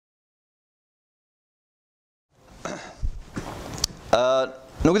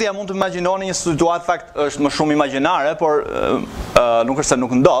Nuk e di, mund të imagjinoni një situatë, fakt është më shumë imagjinare, por nuk është se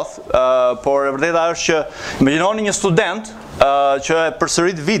nuk ndodh, por e vërteta është që imagjinoni një student që e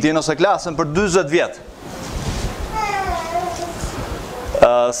përsërit vitin ose klasën për 40 vjet.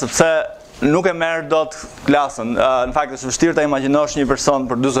 Sepse nuk e merr dot klasën. Në fakt është vështirë ta imagjinosh një person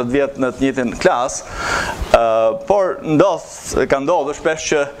për 40 vjet në të njëjtin klasë, por ka ndodhur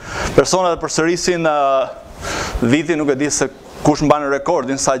shpesh që personat përsërisin vitin, nuk e di se kush mban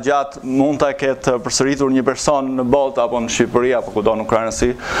rekordin sa gjatë mund ta ketë përsëritur një person në botë apo në Shqipëri apo kudo nuk ka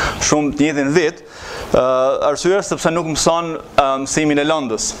rëndësi, shumë të njëjtin vit. Arsyeja është sepse nuk mëson mësimin e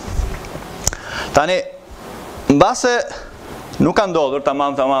lëndës. Tani, mbase nuk ka ndodhur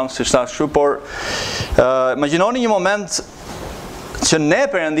tamam si thash kështu, por imagjinoni një moment që ne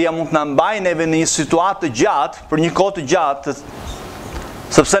Perëndia mund të na mbajë neve në një situatë të gjatë për një kohë të gjatë,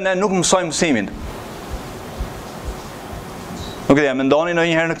 sepse ne nuk mësojmë mësimin. Nuk e di, mendoni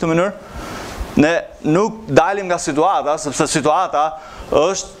ndonjëherë në këtë mënyrë? Ne nuk dalim nga situata, sepse situata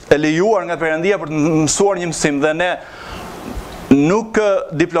është e lejuar nga Perëndia për të mësuar një mësim dhe ne nuk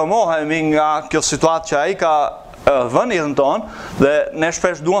diplomohemi nga kjo situatë që ai ka vënë jetën tonë, dhe ne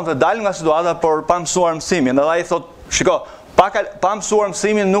shpesh duam të dalim nga situata por pa mësuar mësimin. Edhe ai thotë, shiko, pa mësuar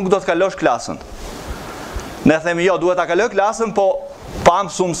mësimin nuk do të kalosh klasën. Ne themi jo, duhet ta kaloj klasën, po pa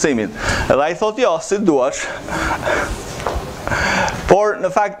mësuar mësimin. Edhe ai thotë jo, si duash. Por në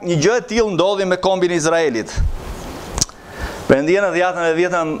fakt një gjë e tillë ndodhi me kombin e Izraelit. Perëndia në dhjetën e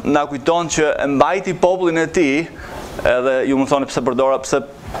vjetën na kujton që e mbajti popullin e tij, edhe ju më thoni pse përdora, pse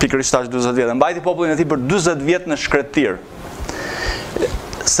pikërisht tash 40 vjet. E mbajti popullin e tij për 40 vjet në shkretir.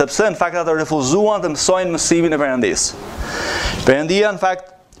 Sepse në fakt ata refuzuan të mësojnë mësimin e Perëndisë. Perëndia në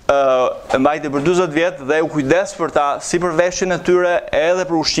fakt e mbajti për 40 vjet dhe u kujdes për ta, si për veshjen e tyre edhe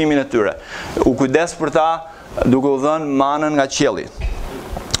për ushqimin e tyre. U kujdes për ta duke u dhënë manën nga qielli.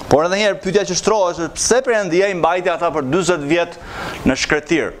 Por edhe njerë pyetja që shtrohet është pse Perëndia i mbajti ata për 40 vjet në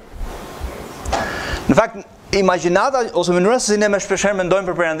shkretir. Në fakt, imagjinata ose mënyra se si ne më shpeshherë mendojmë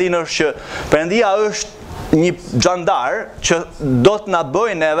për Perëndinë është që Perëndia është një xhandar që do të na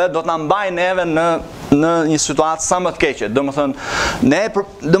bëjë neve, do të na mbajë neve në një situatë sa më të keqe.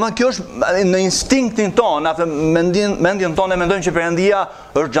 Domethënë kjo është në instinktin tonë, atë mendjen tonë ne mendojmë që Perëndia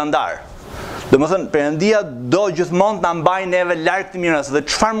është xhandar. Domethënë Perëndia do gjithmonë ta mbajë neve larg të mirës, dhe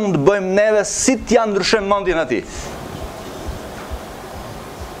çfarë mund të bëjmë neve si t'ja ndryshojmë mendjen e tij.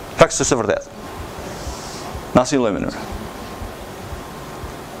 Fakt është e vërtetë. Në asnjë lloj mënyre.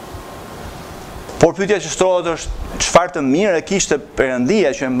 Por pyetja që shtrohet është çfarë të mirë e kishte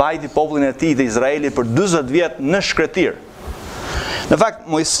Perëndia që e mbajti popullin e tij të Izraelit për 40 vjet në shkretir. Në fakt,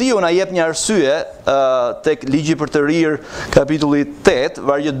 Mojsiu na jep një arsye tek Ligji për të rirë, kapitulli 8,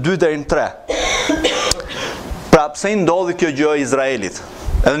 vargjet 2 deri në 3. Pra, pse i ndodhi kjo gjë Izraelit?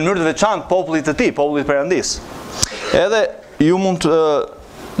 Edhe në mënyrë të veçantë popullit të tij, popullit Perëndisë. Edhe ju mund të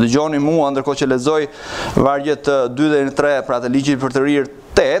dëgjoni mua ndërkohë që lexoj vargjet 2 deri në 3 pra të Ligjit për të rirë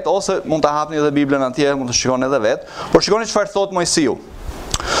 8, ose mund ta hapni edhe Biblën atje, mund të shikoni edhe vet. Por shikoni çfarë thot Mojsiu.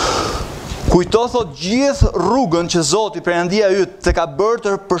 Kujto thot gjithë rrugën që Zoti Perëndia yt të ka bërë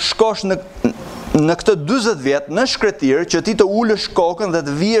të përshkosh në këtë 40 vjet në shkretir, që ti të ulësh kokën dhe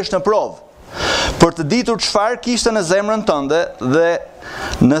të vihesh në provë, për të ditur çfarë kishte në zemrën tënde dhe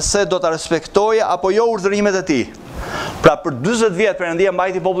nëse do ta respektoje apo jo urdhërimet e tij. Pra për 40 vjet Perëndia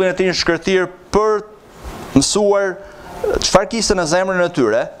mbajti popullin e tij në shkretir për mësuar çfarë kishte në zemrën e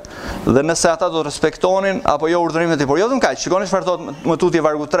tyre, dhe nëse ata do të respektonin apo jo urdhërimet e tij. Por jo vetëm kaq, shikoni çfarë thot më tutje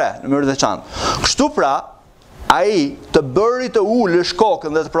vargu 3 në mënyrë të veçantë. Kështu pra, ai të bëri të ulësh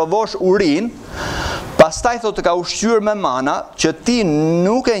kokën dhe të provosh urin, pastaj thot të ka ushqyer me mana që ti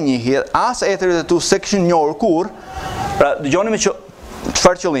nuk e njihje, as etërit e tu se kishin njohur kurrë. Pra dëgjoni me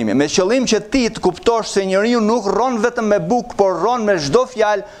çfarë qëllimi? Me qëllim që ti të kuptosh se njeriu nuk rron vetëm me bukë, por rron me çdo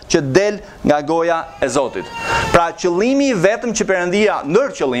fjalë që del nga goja e Zotit. Pra qëllimi i vetëm që Perëndia,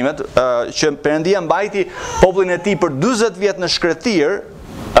 ndër qëllimet, që Perëndia mbajti popullin e tij për 40 vjet në shkretir,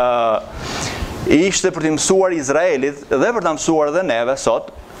 ishte për të mësuar Izraelit dhe për ta mësuar edhe neve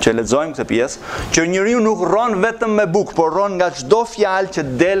sot, që lexojmë këtë pjesë, që njeriu nuk rron vetëm me bukë, por rron nga çdo fjalë që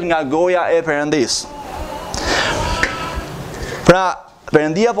del nga goja e Perëndisë. Pra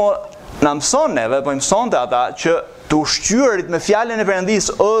Perëndia po na mëson neve, po i mësonte ata që të ushqyerit me fjalën e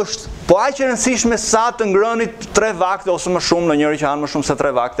Perëndisë është po aq e rëndësishme sa të ngrënit 3 vakte ose më shumë, në njëri që hanë më shumë se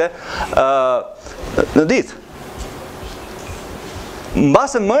 3 vakte në ditë.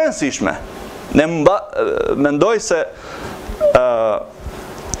 Mbase më e rëndësishme, ne mendoj se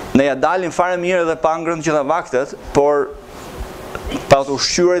ne ja dalim fare mirë dhe pa ngrënë gjitha vaktet, por pa të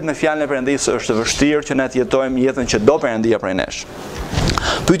ushqyerit me fjalën e Perëndisë është vështirë që ne të jetojmë jetën që do Perëndia prej nesh.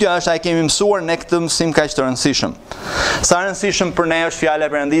 Pyetja është, a e kemi mësuar ne këtë mësim kaq të rëndësishëm? Sa rëndësishëm për ne është fjala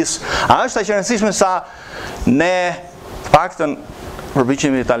e Perëndisë? A është aq e rëndësishme sa ne paktën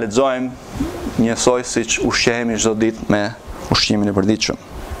përpiqemi ta lexojmë njësoj siç ushqehemi çdo ditë me ushqimin e përditshëm?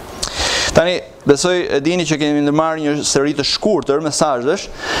 Tani, besoj e dini që kemi ndërmarrë një seri të shkurtër mesazhesh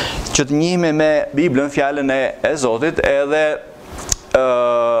që të njihemi me Biblën, fjalën e Zotit, edhe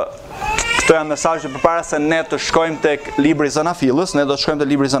këto janë mesazhe përpara se ne të shkojmë tek libri i Zanafillës, ne do të shkojmë te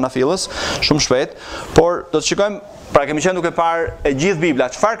libri i Zanafillës shumë shpejt, por do të shikojmë, pra kemi qenë duke parë e gjithë Bibla,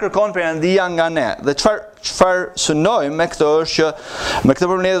 çfarë kërkon Perëndia nga ne, dhe çfarë synojmë me këtë është që me këtë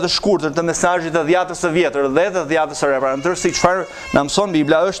përmbledhje të shkurtër të mesazhit të dhjatës së vjetër dhe të dhjatës së re, pra ndërsi çfarë na mëson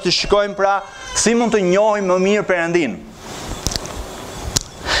Bibla është të shikojmë pra si mund të njohim më mirë Perëndinë.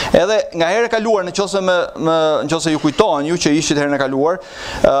 Edhe nga herë e kaluar, nëse ju kujtohen ju që ishit herën e kaluar,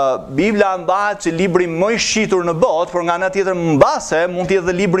 Bibla mbahet si libri më i shitur në botë, por nga ana tjetër mbase mund të jetë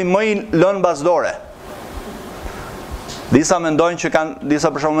dhe libri më i lënë bazdore. Disa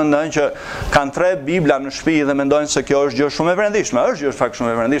për shembull mendojnë që kanë 3 Bibla në shtëpi dhe mendojnë se kjo është gjë shumë e perëndishme. Është gjë fakt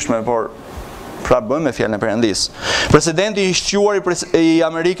shumë e perëndishme, por pra bëjmë me fjalën e Perëndisë. Presidenti i shquar i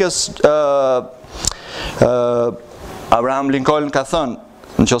Amerikës Abraham Lincoln ka thënë,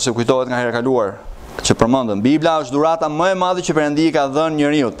 nëse kujtohet nga hera e kaluar, që përmendëm, Bibla është dhurata më e madhe që Perëndia ka dhënë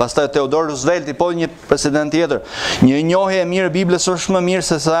njeriu. Pastaj Theodore Roosevelt, po një president tjetër, një njohje e mirë e Biblës është më mirë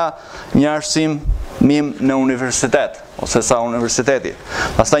se sa një arsimim në universitet ose sa universiteti.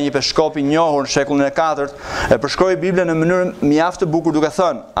 Pastaj një peshkop i njohur në shekullin e 4 e përshkroi Biblën në mënyrë mjaft të bukur duke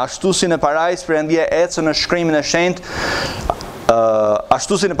thënë: ashtu si në parajs Perëndia ecën në shkrimin e shenjtë,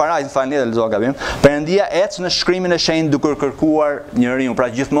 ashtu si në parajs, Perëndia ecë në shkrimin e shenjtë duke kërkuar njeriu. Pra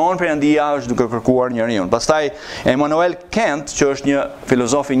gjithmonë Perëndia është duke kërkuar njeriu. Pastaj Immanuel Kant, që është një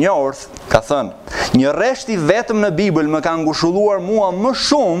filozof i njohur, ka thënë: një rresht i vetëm në Bibël më ka ngushulluar mua më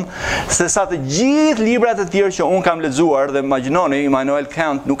shumë se sa të gjithë librat e tjerë që unë kam lexuar. Dhe imagjinoni, Immanuel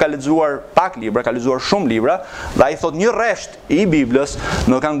Kant nuk ka lexuar pak libra, ka lexuar shumë libra, dhe ai thotë një rresht i Biblës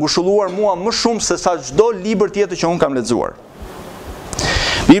më ka ngushulluar mua më shumë se sa çdo libër tjetër që unë kam lexuar.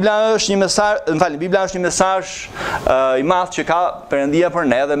 Bibla është një mesazh i madh që ka Perëndia për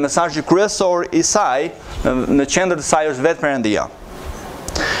ne, dhe mesazhi kryesor i saj, në qendër të saj është vetë Perëndia.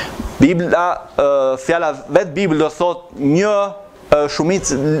 Bibla, fjala vetë Bibël do thotë një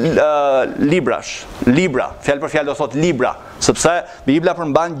shumicë librash, libra, fjalë për fjalë do thotë libra, sepse Bibla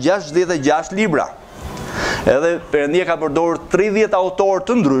përmban 66 libra. Edhe Perëndia ka përdorur 30 autorë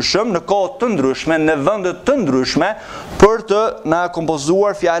të ndryshëm, në kohë të ndryshme, në vende të ndryshme, për të na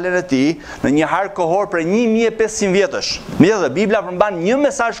kompozuar fjalën e tij në një hark kohor për 1500 vjetësh. Megjithatë, Bibla përmban një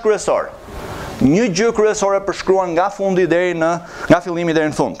mesazh kryesor, një gjë kryesore përshkruar nga fillimi deri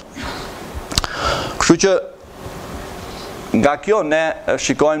në fund. Kështu që nga kjo ne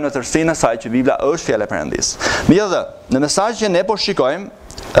shikojmë në tërësinë e saj që Bibla është fjala e Perëndisë. Megjithatë, në mesazhin që ne po shikojmë,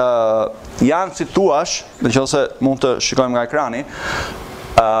 janë si thuash, nëse mund të shikojmë nga ekrani,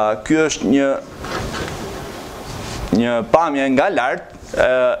 ky është një pamje nga lart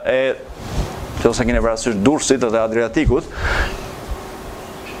nëse keni parasysh Durrësit dhe Adriatikut,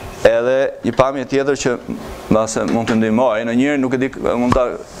 edhe një pamje tjetër që mbase mund të ndihmoj, në njërin nuk e di, mund ta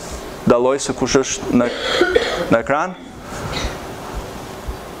dalloj se kush është në ekran.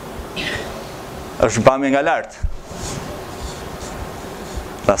 Është pamje nga lart.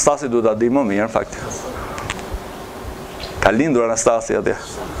 Anastasi duhet ta di më mirë, në fakt. Ka lindur Anastasi atje.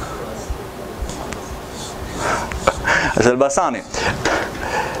 Është Elbasani.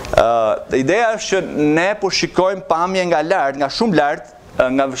 Ideja është që ne po shikojmë pamje nga lart, nga shumë lart,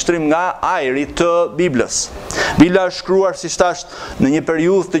 nga vështrim nga ajri të Biblës. Bibla është shkruar, siç thash, në një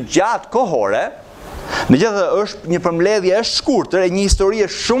periudhë të gjatë kohore. Megjithatë është një përmbledhje e shkurtër e një historie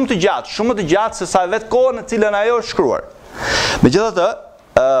shumë të gjatë, shumë më të gjatë se sa vetë koha në cilën ajo është shkruar. Megjithatë,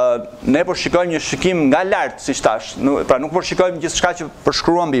 ne po shikojmë një shikim nga lart, siç thash, pra nuk po shikojmë gjithçka që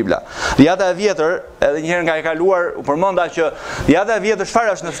përshkruan Bibla. Dhjata e vjetër, edhe një herë nga e kaluar, u përmenda që dhjata e vjetër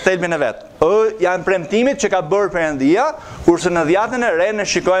çfarë është në thelbin e vet? Janë premtimet që ka bërë Perëndia, kurse në dhjatën e re ne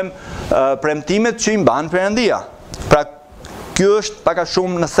shikojmë premtimet që i mban Perëndia. Pra ky është pak a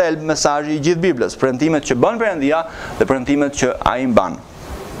shumë në thelb mesazhi i gjithë Biblës, premtimet që bën Perëndia dhe premtimet që ai mban.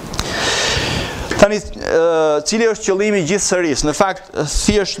 Tani, cili është qëllimi i gjithë serisë? Në fakt,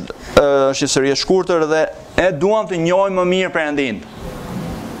 thjesht është një seri e shkurtër dhe ne duam të njohim më mirë Perëndinë.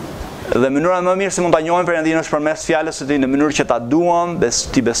 Dhe mënyra më mirë se mund ta njohim Perëndinë është përmes fjalës së tij, në mënyrë që ta duam,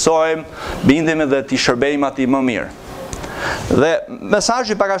 t'i besojmë, bindemi dhe t'i shërbejmë atij më mirë. Dhe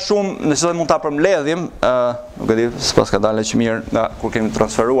mesazhi pak a shumë, nëse mund ta përmbledhim, nuk e di, s'pas ka dalë që mirë nga kur kemi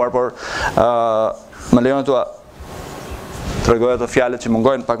transferuar, por më lejoni tua tregoj ato fjalët që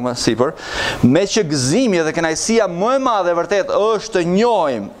mungojnë pak më sipër. Meqë gëzimi dhe kënaqësia më e madhe vërtet është të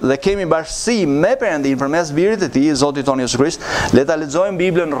njohim dhe kemi bashkësinë me Perëndinë përmes Birit të Tij, Zotit tonë Jezu Krisht, le ta lexojmë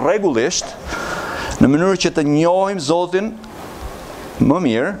Biblën rregullisht në mënyrë që të njohim Zotin më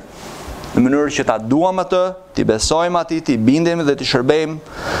mirë, në mënyrë që ta duam atë, t'i besojmë atij, t'i bindemi dhe t'i shërbejmë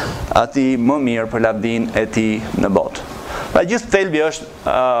atij më mirë për lavdinë e tij në botë. Pra gjithë thelbi është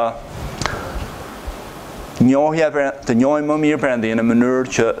të njohim më mirë Perëndinë në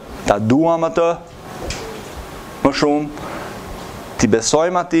mënyrë që ta duam atë më shumë, t'i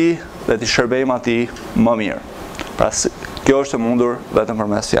besojmë atij dhe t'i shërbejmë atij më mirë. Pra kjo është e mundur vetëm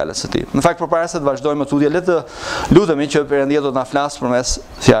përmes fjalës së tij. Në fakt përpara se të vazhdojmë tutje, le të lutemi që Perëndia do të na flasë përmes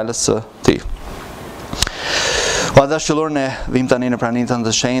fjalës së tij. O dashur, ne vim tani në praninë tënde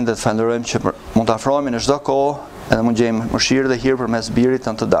të shenjtë dhe të falenderojmë që mund të afrohemi në çdo kohë edhe mund gjejmë mëshirë dhe hir përmes Birit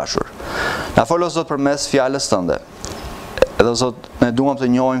tënd të dashur. Na fol o Zot përmes fjalës tënde. Edhe o Zot, ne duam të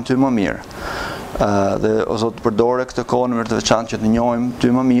njohim Ty më mirë. Dhe o Zot, përdore këtë kohë në mënyrë të veçantë që të njohim Ty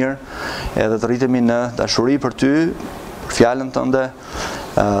më mirë, edhe të rritemi në dashuri për Ty, për fjalën tënde,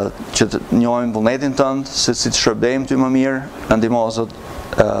 që të njohim vullnetin tënd, se si të shërbejmë Ty më mirë. Na ndihmo o Zot,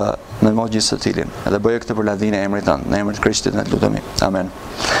 në mënyrë gjithë secilin. Edhe bëje këtë për lavdinë e emrit tënd, në emrin e Krishtit ne lutemi. Amen.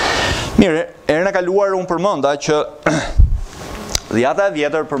 Mirë, herën e kaluar unë përmenda që dhjata e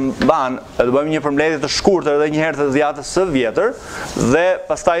vjetër përmban, do bëjmë një përmbledhje të shkurtër edhe një herë të dhjatës së vjetër, dhe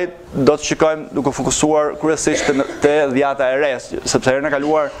pastaj do të shikojmë duke fokusuar kryesisht te dhjata e re, sepse herën e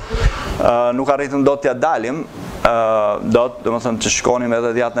kaluar nuk arritëm dot t'ia dalim, domethënë të shikonim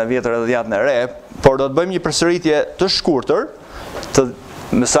edhe dhjatën e vjetër edhe dhjatën e re, por do të bëjmë një përsëritje të shkurtër të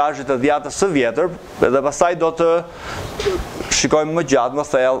mesazhit të dhjatës së vjetër, dhe pastaj do të shikojmë më gjatë, më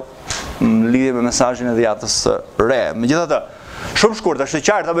thellë në lidhje me mesazhin e dhjatës së re. Megjithatë, shumë shkurt, është e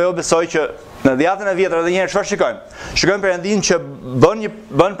qartë, apo jo, besoj që në dhjatën e vjetër edhe një herë çfarë shikojmë? Shikojmë Perëndinë që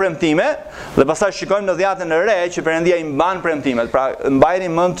bën premtime, dhe pastaj shikojmë në dhjatën e re që Perëndia i mban premtimet. Pra mbajeni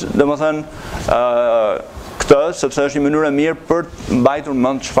mend, domethënë, këtë, sepse është një mënyrë e mirë për të mbajtur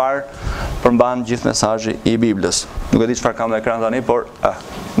mend çfarë përmban gjithë mesazhi i Biblës. Nuk e di çfarë kam në ekran tani, por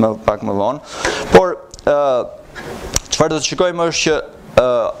pak më vonë. Por çfarë do të shikojmë është që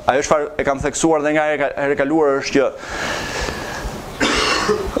ajo çfarë e kam theksuar dhe nga herë e kaluar është që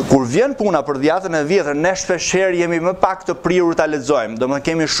kur vjen puna për dhjatën e vjetër, ne shpeshherë jemi më pak të prirur ta lexojmë. Domethënë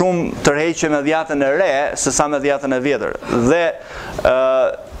kemi shumë tërheqje me dhjatën e re sesa me dhjatën e vjetër. Dhe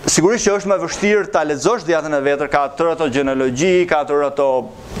sigurisht që është më vështirë ta lexosh dhjatën e vjetër, ka tërë ato gjenealogji, ka tërë ato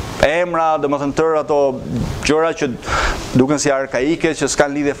emra, domethënë tërë ato gjëra që duken si arkaike, që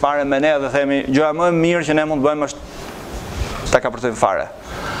s'kan lidhje fare me ne, dhe themi gjëja më e mirë që ne mund të bëjmë është ta kapërtojmë fare.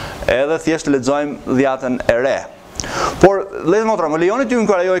 Edhe thjesht lexojmë dhjatën e re. Por vëllezër motra, më lejoni t'ju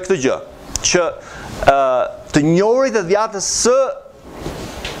inkurajoj këtë gjë, që të njohurit e dhjatës së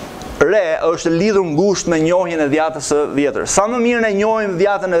re është lidhur ngushtë me njohjen e dhjatës së vjetër. Sa më mirë ne njohim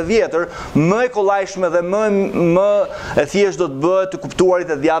dhjatën e vjetër, më e kollajshme dhe më e thjesht do të bëhet të kuptuarit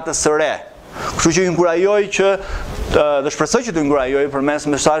e dhjatës së re. Kështu që ju inkurajoj që dhe shpresoj që t'ju inkurajoj përmes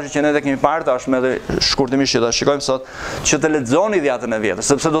mesazhit që ne kemi parë tashmë edhe shkurtimisht që ta shikojmë sot, që të lexoni dhjatën e vjetër,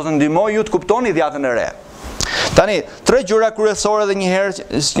 sepse do të ndihmojë ju të kuptoni dhjatën e re. Tani, 3 gjëra kryesore dhe një herë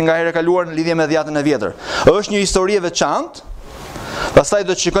që nga herë e kaluar në lidhje me dhjatën e vjetër. Është një histori e veçantë. Pastaj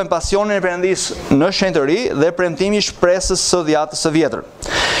do të shikojmë pasionin e Perëndisë në shenjtëri dhe premtimi i shpresës së dhjatës së vjetër.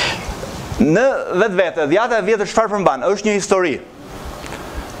 Në vetvete, dhjata e vjetër çfarë përmban? Është një histori.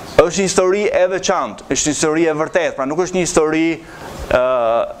 Është një histori e veçantë, është një histori e vërtetë, pra nuk është një histori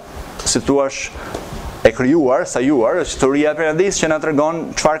si thua e krijuar, sajuar, është historia e Perëndisë që na tregon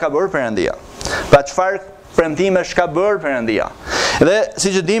çfarë ka bërë Perëndia. Pra çfarë premtimesh ka bërë Perëndia. Dhe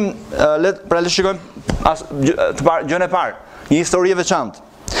siç e dim, le të shikojmë gjën e parë. Një histori e veçantë.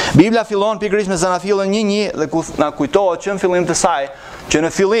 Bibla fillon pikërisht me zanafillën 1:1 dhe ku na kujtohet që në fillim të saj, që në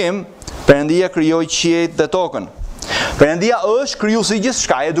fillim Perëndia krijoi qiejt dhe tokën. Perëndia është krijuesi i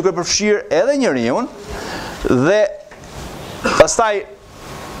gjithçkaje, duke përfshirë edhe njeriu, dhe pastaj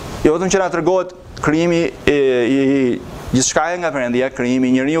jo vetëm që na tregohet krijimi i gjithçkaje nga Perëndia, krijimi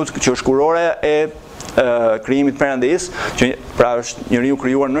i njeriu që është kurore e krijimit të Perëndisë, që pra është njeriu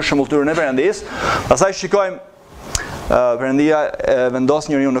krijuar në shembulltyrën e Perëndisë. Pastaj shikojmë Perëndia vendos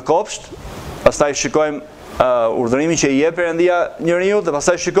njeriu në kopsht, pastaj shikojmë urdhërimin që i jep Perëndia njeriu, dhe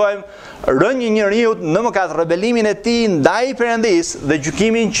pastaj shikojmë rënjë njeriu në mëkat, rebelimin e tij ndaj Perëndisë dhe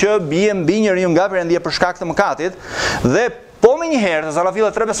gjykimin që bie mbi njeriu nga Perëndia për shkak të mëkatit, dhe po me njëherë, të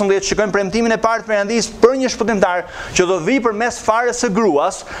Zanafillet 3:15 shikojmë premtimin e parë të Perëndisë për një shpëtimtar që do vi përmes farës së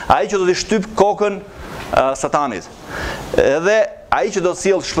gruas, ai që do t'i shtyp kokën Satanit. Edhe ai që do të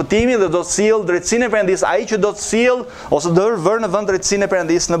sjell shpëtimin dhe do të sjell drejtsinë e Perëndisë, ai që do të sjell ose do të vërë në vend drejtsinë e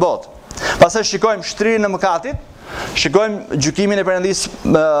Perëndisë në botë. Pastaj shikojmë shtrirjen e mëkatit, shikojmë gjykimin e Perëndisë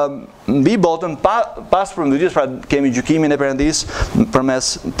mbi botën pas përmbytjes, pra kemi gjykimin e Perëndisë përmes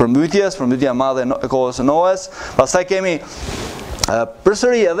përmbytjes, përmbytja e madhe e kohës së Noes. Pastaj kemi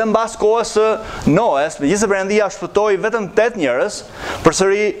përsëri edhe mbas kohës së Noes, megjithëse Perëndia shpëtoi vetëm 8 njerëz,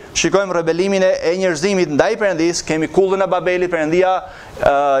 përsëri shikojmë rebelimin e njerëzimit ndaj Perëndisë, kemi kullën e Babelit, Perëndia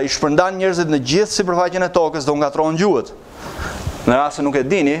i shpërndan njerëzit në gjithë sipërfaqen e tokës dhe u ngatron gjuhët. Në rast se nuk e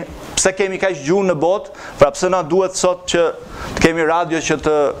dini, pse kemi kaq gjuhë në botë, pra pse na duhet sot që të kemi radio që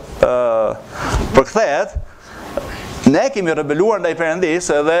të përkthehet, ne kemi rebeluar ndaj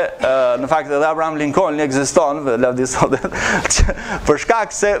Perëndisë edhe në fakt edhe Abraham Lincoln ekziston, lavdi Zotit, për shkak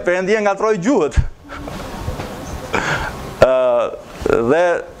se Perëndia ngatroi gjuhët. Dhe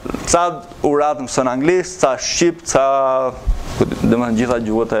ca urat mëson anglisht, ca shqip, ca domethënë gjitha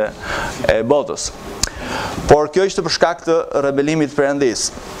gjuhët e botës. Por kjo ishte për shkak të rebelimit të Perëndisë.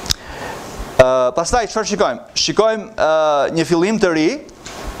 Pastaj çfarë shikojmë? Shikojmë një fillim të ri,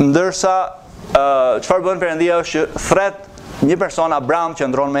 ndërsa çfarë bën Perëndia është që thret një person, Abraham, që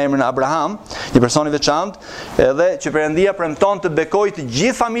ndron me emrin Abraham, një person i veçantë, edhe që Perëndia premton të bekojë të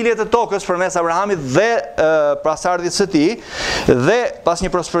gjithë familjet e tokës përmes Abrahamit dhe pasardhjes së tij, dhe pas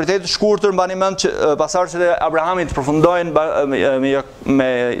një prosperiteti të shkurtër, mbani mend që pasardhësit e Abrahamit përfundojnë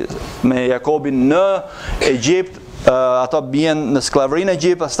me Jakobin në Egjipt. Ato bien në skllavërinë në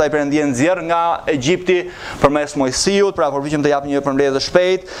Egjipt, pastaj Perëndia nxjerr nga Egjipti përmes Mojsiut, pra përpiqem të jap një përmbledhje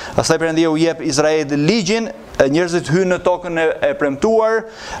shpejt. Pastaj Perëndia u jep Izraelit ligjin, njerëzit hynë në tokën e premtuar,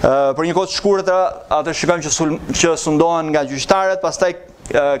 për një kohë të shkurtër atë shikojmë që sundohen nga gjyqtarët, pastaj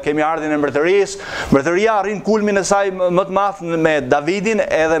kemi ardhin e mbretërisë. Mbretëria arrin kulmin e saj më të madh me Davidin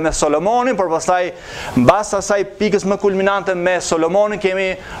edhe me Solomonin, por pastaj mbas asaj pikës më kulminante me Solomonin kemi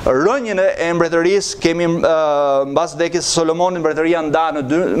rënjën e mbretërisë, kemi mbas vdekjes së Solomonit mbretëria nda në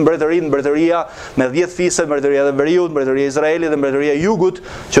dy mbretëri, mbretëria me 10 fise, mbretëria e Veriut, mbretëria e Izraelit dhe mbretëria e Jugut,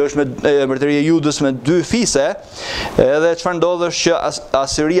 që është mbretëria e Judës me 2 fise. Edhe çfarë ndodh është që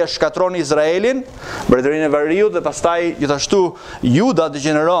Asiria shkatron Izraelin, mbretërinë e Veriut, dhe pastaj gjithashtu Juda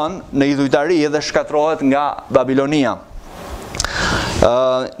degeneron në idhujtari dhe shkatrohet nga Babilonia.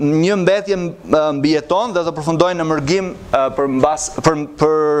 Një mbetje mbijeton dhe të përfundojnë në mërgim për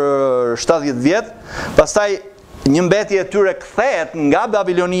 70 vjet. Pastaj një mbetje e tyre kthehet nga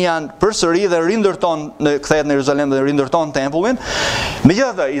Babilonia përsëri dhe kthehet në Jeruzalem dhe rindërton tempullin.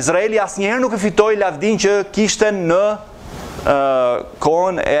 Megjithatë, Izraeli asnjëherë nuk e fitoi lavdin që kishte në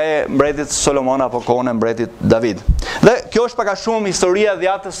kohën e mbretit Solomon apo kohën e mbretit David. Dhe kjo është pak a shumë historia e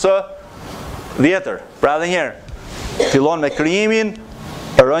dhjatës së vjetër. Pra edhe një herë, fillon me krijimin,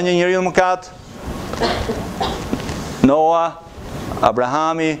 rënjë njeriu në mëkat, Noa,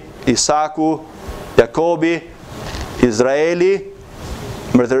 Abrahami, Isaku, Jakobi, Izraeli,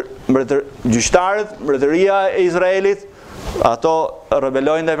 gjyqtarët, mbretëria e Izraelit, ato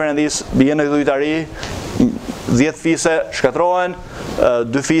rebelojnë ndaj Perëndisë, bien në idhujtari, 10 fise shkatrohen,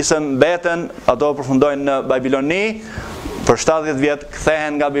 2 fise mbeten, ato përfundojnë në Babiloni, për 70 vjet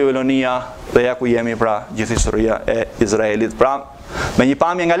kthehen nga Babilonia dhe ja ku jemi, pra gjithë historia e Izraelit, pra me një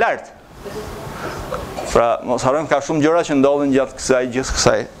pamje nga lart. Pra mos harrojmë ka shumë gjëra që ndodhin gjatë gjithë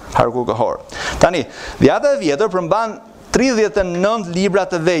kësaj harku kohor. Tani, dhjata e vjetër përmban 39 libra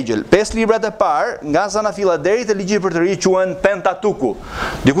të vegjël. 5 librat e parë nga Zanafilla deri te ligji për të ri quhen Pentatuku.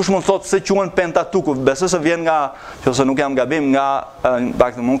 Dikush mund thotë se quhen Pentatuku, besoj se vjen nga, nëse nuk jam gabim, nga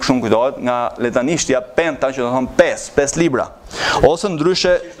pak më shumë kujtohet, nga letanishtja Penta, që do të thonë 5 libra. Ose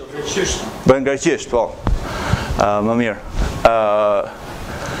ndryshe bën greqisht, po. Më mirë.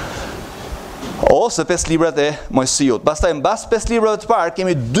 Ose 5 librat e Mojsiut. Pastaj mbas 5 librave të parë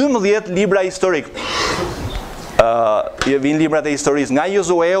kemi 12 libra historik. Vin librat e historisë nga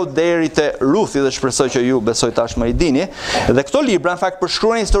Josueu deri te Ruthi, dhe shpresoj që ju besoj tashmë i dini. Dhe këto libra në fakt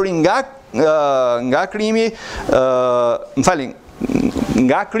përshkruajnë historinë nga krijimi,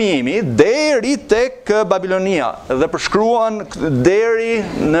 nga krijimi deri tek Babilonia dhe përshkruan deri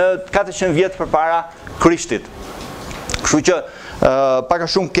në 400 vjet përpara Krishtit. Kështu që pak a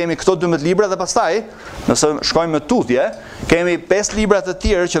shumë kemi këto 12 libra dhe pastaj, nëse shkojmë më tutje, kemi 5 libra të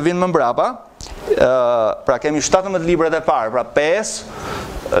tjerë që vinë më mbrapa. Pra kemi 17 librat e parë, pra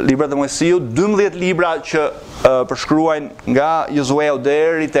 5 librat e Mojsiut, 12 libra që përshkruajnë nga Josueu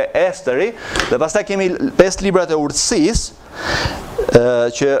deri te Esteri, dhe pastaj kemi 5 librat e urtësisë,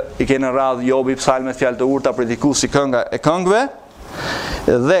 që i kene radhë Jobi, psalmet, fjalë të urta, predikuesi kënga e këngëve,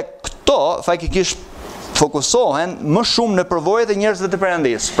 dhe këto faktikisht fokusohen më shumë në përvojat e njerëzve të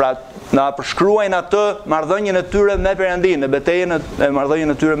Perëndisë. Pra, na përshkruajnë atë marrëdhënien e tyre me Perëndinë, në betejën e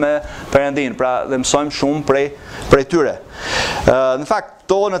marrëdhënien e tyre me Perëndinë. Pra, dhe mësojmë shumë prej tyre. Në fakt,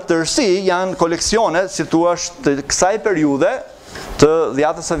 to në tërësi janë koleksione, si thua, të kësaj periudhe të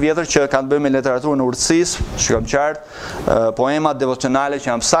dhjatës së vjetër që kanë të bëjnë me literaturën e urtësisë, shikojmë qartë, poemat devocionale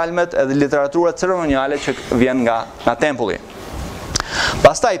që janë psalmet, edhe literatura ceremoniale që vjen nga tempulli.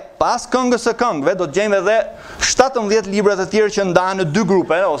 Pastaj, pas këngës së këngëve, do të gjejmë edhe 17 libra të tjerë që ndahen në dy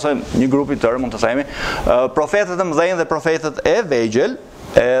grupe, ose një grup i tërë, mund të themi, profetët e mëdhenj dhe profetët e vegjël,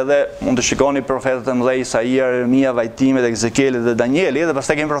 edhe mund të shikoni profetët e mëdhenj Isaia, Jeremia, Vajtimet, Ezekielit dhe Danieli, dhe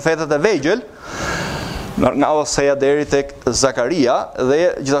pastaj kemi profetët e vegjël, nga Osea deri tek Zakaria, dhe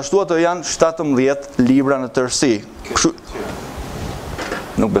gjithashtu ato janë 17 libra në tërësi.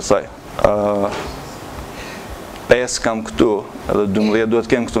 Nuk besoj. 5 kam këtu, edhe 12 duhet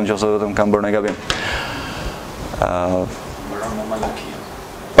kem këtu nëse vetëm kam bërë një gabim.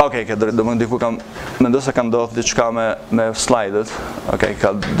 Okej, do më ndiku kam mendoj se kam ndodhur diçka me slide-et. Okej,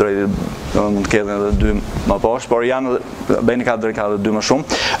 ka drejt mund të ketë edhe 2 më poshtë, por janë bëni ka drejt ka edhe 2 më shumë.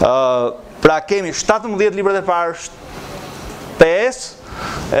 Pra kemi 17 librat e parë, 5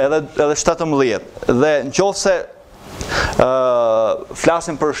 edhe 17. Dhe nëse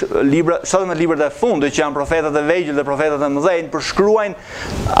flasim për 17 librat e fundit që janë profetët e vegjël dhe profetët e mëdhenj, përshkruajnë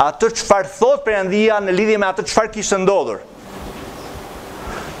atë çfarë thot Perëndia në lidhje me atë çfarë kishte ndodhur.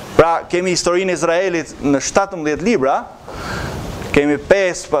 Pra, kemi historinë e Izraelit në 17 libra, kemi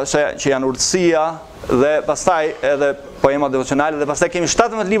 5 që janë urtësia, dhe pastaj edhe poema devocionale, dhe pastaj kemi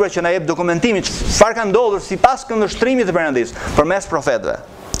 17 libra që na jep dokumentimin çfarë ka ndodhur sipas këndvështrimit të Perëndisë përmes profetëve.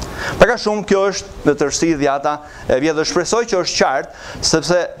 Për ka shumë, kjo është në tërësi dhjata e vjetë, dhe shpresoj që është qartë,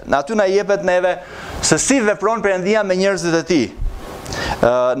 sepse në aty na jepet neve se si vepron Perëndia me njerëzit e tij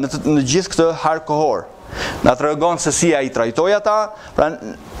në gjithë këtë harë kohor. Na tregon se si ai trajtoi ata, pra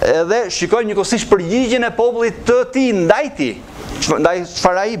edhe shikojmë njëkohësisht përgjigjen e popullit të tij ndaj tij, ndaj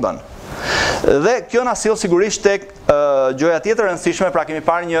çfarë ai bën. Dhe kjo na sill sigurisht tek gjëja tjetër e rëndësishme, pra kemi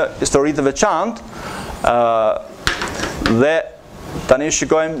parë një histori të veçantë dhe tani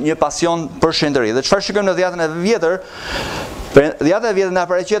shikojmë një pasion për shenjtëri. Dhe çfarë shikojmë në dhjatën e vjetër? Dhjata e vjetër na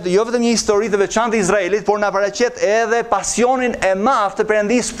paraqet jo vetëm një histori të veçantë të Izraelit, por na paraqet edhe pasionin e madh të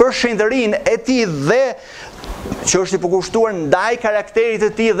Perëndisë për shenjtërinë e tij dhe që është i përkushtuar ndaj karakterit të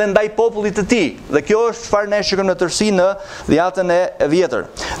tij dhe ndaj popullit të tij. Dhe kjo është çfarë ne shikojmë në tërësi në dhjatën e vjetër.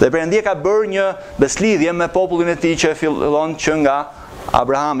 Dhe Perëndia ka bërë një beslidhje me popullin e tij që fillon që nga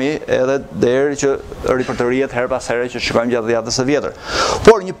Abrahami edhe deri që ripërtërihet her pas here që shikojmë gjatë dhjatës së vjetër.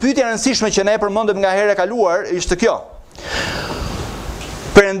 Por një pyetje e rëndësishme që ne përmendëm nga hera e kaluar ishte kjo.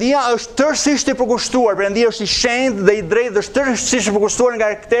 Perëndia është tërësisht i përkushtuar, Perëndia është i shenjtë dhe i drejtë dhe është tërësisht i përkushtuar nga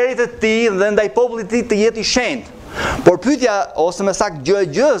karakterit e tij dhe ndaj popullit të tij të jetë i shenjtë. Por pyetja ose më saktë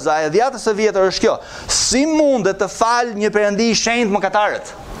gjëza e dhjatës së vjetër është kjo: si mundet të falë një Perëndi i shenjtë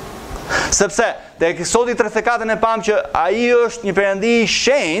mëkatarët? Sepse tek Eksodi 34 e pam që ai është një Perëndi i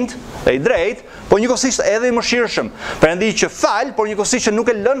shenjtë dhe i drejtë, por njëkohësisht edhe i mëshirshëm. Perëndi që fal, por njëkohësisht që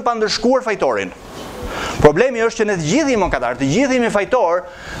nuk e lën pa ndërshkuar fajtorin. Problemi është që ne të gjithë jemi mëkatarë, të gjithë jemi fajtor,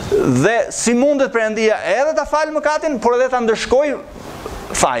 dhe si mundet Perëndia edhe ta falë mëkatin, por edhe ta ndërshkojë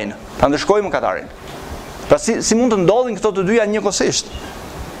fajin, ta ndërshkojë mëkatarin. Pra si mund të ndodhin këto të dyja njëkohësisht?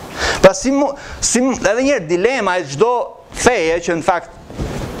 Pra edhe një dilema e çdo feje që në fakt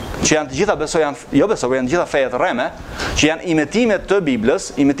që janë të gjitha janë të gjitha fejet rreme, që janë imetime të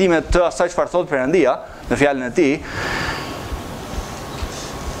Biblës, imetime të asaj çfarë thotë Perëndia në fjalën e tij.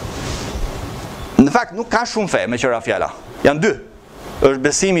 Në fakt nuk ka shumë fe me qëra fjala. Janë dy. Është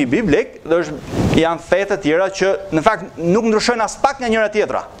besimi biblik dhe janë fe të tjera që në fakt nuk ndryshojnë as pak nga njëra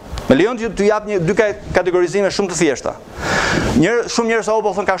tjetra. Me lejon t'ju jap dy kategorizime shumë të thjeshta. Shumë njerëz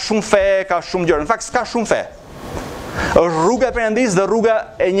po thonë ka shumë fe, ka shumë gjëra. Në fakt s'ka shumë fe. Është rruga e Perëndisë dhe rruga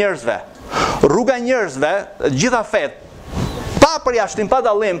e njerëzve. Rruga e njerëzve, gjitha fet, pa përjashtim, pa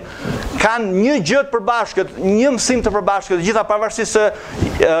dallim, kanë një gjë të përbashkët, një mësim të përbashkët, gjitha pavarësisht se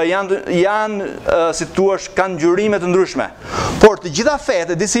janë si thua, kanë ngjyrime të ndryshme. Por të gjitha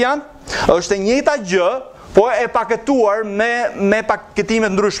fetë, di si janë, është e njëjta gjë, po e paketuar me paketime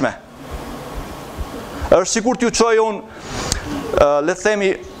të ndryshme. Është sikur t'ju çoj unë, le të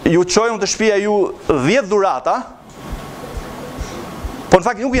themi, ju çoj unë të shtëpia ju 10 dhurata, por në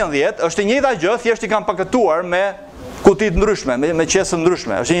fakt nuk janë 10, është e njëjta gjë, thjesht i kanë paketuar me kuti të ndryshme, me qese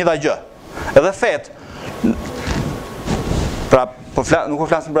ndryshme, është e njëjta gjë. Edhe fet, pra nuk po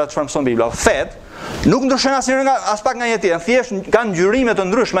flasim për atë çfarë mëson Bibla, fet Nuk ndryshon asnjëherë nga as pak nga një tjetër, thjesht kanë ngjyrime të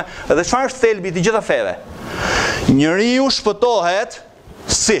ndryshme dhe çfarë është thelbi i të gjitha feve? Njeriu shpëtohet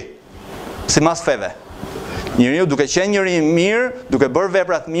sipas feve. Njeriu duke qenë njeri i mirë, duke bërë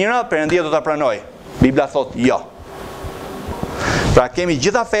vepra të mira, Perëndia do ta pranojë. Bibla thot jo. Pra kemi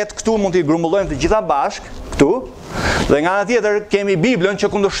gjitha fet këtu, mund t'i grumbullojmë të gjitha bashk këtu, dhe nga ana tjetër kemi Biblën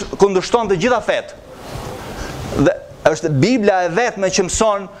që kundërshton të gjitha fet. Dhe është Bibla e vetme që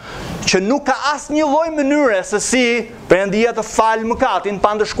mëson që nuk ka asnjë lloj mënyre se si Perëndia të falë mëkatin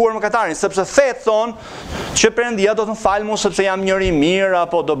pa ndëshkuar mëkatarin, sepse fet thonë që Perëndia do të më falë mua sepse jam njëri i mirë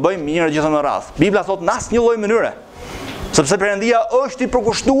apo do bëj mirë gjithë më radh. Bibla thotë në asnjë lloj mënyre. Sepse Perëndia është i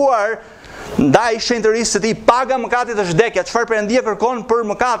përkushtuar ndaj shenjtërisë se ti paga mëkatit është vdekja. Çfarë Perëndia kërkon për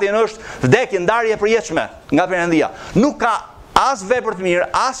mëkatin është vdekje, ndarje e përjetshme nga Perëndia. Nuk ka as vepër të mirë,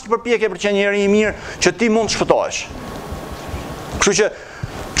 as përpjekje për të qenë njëri i mirë që ti mund të shpëtohesh. Kështu që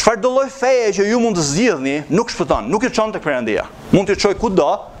çfarë do lloj feje që ju mund të zgjidhni, nuk shpëton, nuk i çon tek Perëndia. Mund t'i çojë kudo,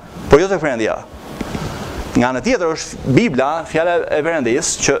 por jo tek Perëndia. Nga ana tjetër është Bibla, fjala e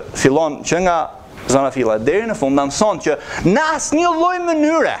Perëndisë, që fillon që nga zona filla deri në fund, na mëson që në asnjë lloj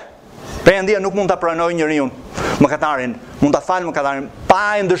mënyre Perëndia nuk mund ta pranojë njeriu mëkatarin, mund ta falë mëkatarin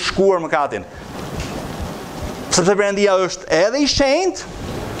pa e ndëshkuar mëkatin. Sepse Perëndia është edhe i shenjtë,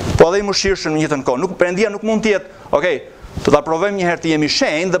 po edhe i mëshirshëm në njëjtën kohë. Perëndia nuk mund të jetë, okay, do ta provojmë një herë të jemi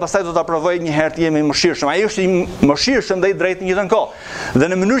shenjtë dhe pastaj do ta provojmë një herë të jemi mëshirshëm. Ai është i mëshirshëm dhe i drejtë në njëjtën kohë.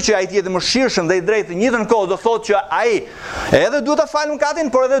 Dhe në mënyrë që ai të jetë mëshirshëm dhe i drejtë në njëjtën kohë, do thotë që ai edhe duhet ta falë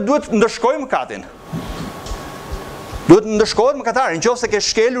mëkatin, por edhe duhet ndëshkojë mëkatin. Duhet ndëshkohet mëkatari, nëse ke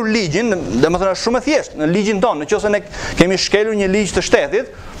shkelur ligjin, domethënë është shumë e thjeshtë në ligjin tonë, nëse ne kemi shkelur një ligj të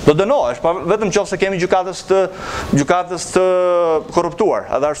shtetit, do dënohesh, pa vetëm nëse kemi gjykatës të korruptuar,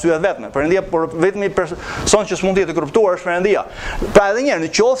 edhe arsye vetme. Perëndia, por vetëm person që s'mund të jetë korruptuar është Perëndia. Pra edhe një herë,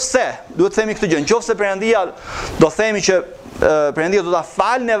 nëse duhet të themi këtë gjë, nëse Perëndia do themi që Perëndia do ta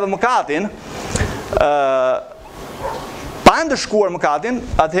falë neve mëkatin, pa ndëshkuar mëkatin,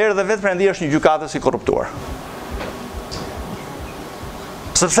 atëherë edhe vetë Perëndia është një gjykatës i korruptuar.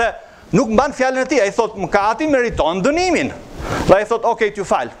 Sepse nuk mban fjalën e tij, ai thotë mëkati meriton dënimin. Dhe ai thotë, "Okay, t'ju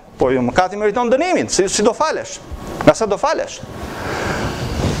fal." Po jo, mëkati meriton dënimin, si do falesh? Nga sa do falesh?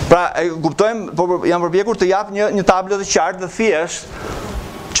 Pra, e kuptojmë, po jam përpjekur të jap një tablet të qartë dhe thjesht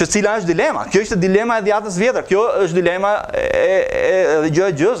që cila është dilema. Kjo është dilema e dhjatës vjetër. Kjo është dilema e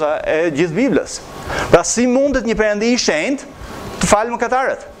gjëza e gjithë Biblës. Pra, si mundet një Perëndi i shenjtë të falë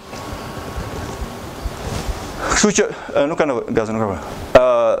mëkatarët? Kështu që nuk ka gazet, nuk ka.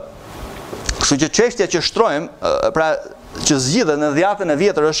 Kështu që çështja që shtrojmë, pra që zgjidhet në dhjatën e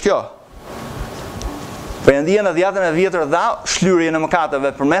vjetër është kjo. Perëndia në dhjatën e vjetër dha shlyrje në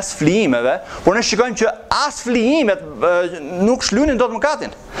mëkateve përmes flijimeve, por ne shikojmë që as flijimet nuk shlynin dot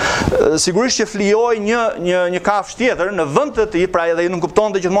mëkatin. Sigurisht që flijoi një kafshë tjetër në vend të tij, pra edhe nuk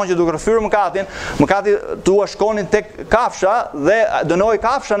kuptonte gjithmonë që duke rrëfyer mëkatin, mëkati tua shkonin tek kafsha dhe dënoi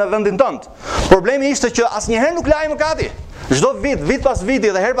kafsha në vendin tënd. Problemi ishte që asnjëherë nuk laj mëkati. Çdo vit pas viti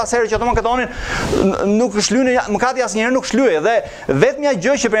dhe her pas here që ato mëkatonin, nuk shlynin mëkati asnjëherë nuk shlyhej dhe vetmja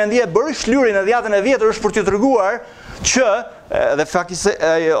gjë që Perëndia bëri shlyrjen në dhjatën e vjetër është për t'ju treguar që edhe faktikisht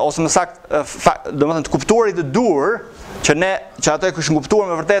ose më saktë, domethënë të kuptuarit të dur që ato e kishin kuptuar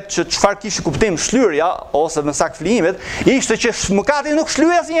me vërtet që çfarë kishte kuptim shlyrja ose më saktë flijimet, ishte që mëkati nuk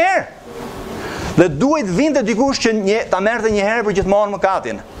shlyhej asnjëherë. Dhe duhet vinte dikush që ta merrte një herë për gjithmonë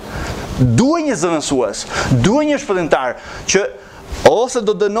mëkatin. Duhet një zëvendësues, duhet një shpëtimtar që ose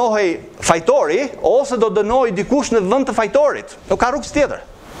do dënohej fajtori, ose do dënohej dikush në vend të fajtorit. Nuk ka rrugë tjetër.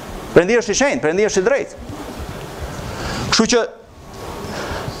 Perëndia është i shenjtë, Perëndia është i drejtë. Kështu që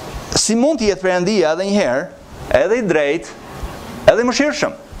si mund të jetë Perëndia edhe një herë, edhe i drejtë, edhe i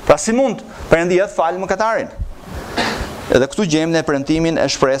mëshirshëm. Pra si mund Perëndia të falë mëkatarin? Edhe këtu gjejmë në premtimin e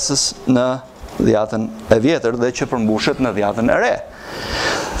shpresës në dhjatën e vjetër dhe që përmbushet në dhjatën e re.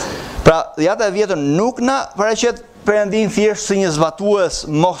 Pra, dhjata e vjetër nuk na paraqet Perëndin thjesht si një zbatues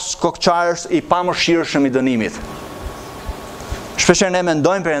mos kokçarës i pamëshirshëm i dënimit. Shpeshherë ne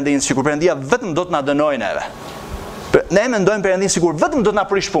mendojmë Perëndin sikur Perëndia vetëm do të na dënojë neve. Ne mendojmë Perëndin sikur vetëm do të na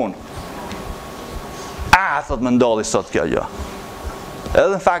prish punë. Thot më ndodhi sot kjo gjë.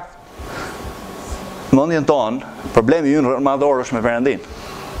 Edhe në fakt, mendjen tonë, problemi ynë madhor është me Perëndin.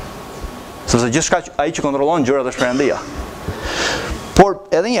 Sepse gjithçka ai që kontrollon gjërat është Perëndia. Por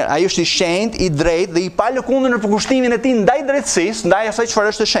edhe një herë, ai është i shenjtë, i drejtë dhe i pa lëkundër në përkushtimin e tij ndaj drejtësisë, ndaj asaj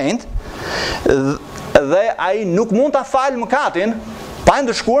çfarë është e shenjtë, dhe ai nuk mund ta falë mëkatin pa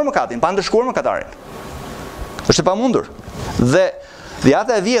ndëshkuar mëkatin, pa ndëshkuar mëkatarin. Është e pamundur. Dhe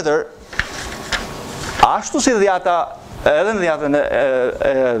dhjata e vjetër, ashtu si dhjata edhe në dhjetën e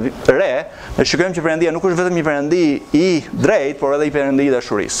re, ne shikojmë që Perëndia nuk është vetëm një Perëndi i drejtë, por edhe i Perëndi i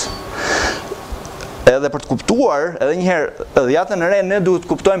dashurisë. Edhe për të kuptuar, edhe një herë, dhjetën e re, ne duhet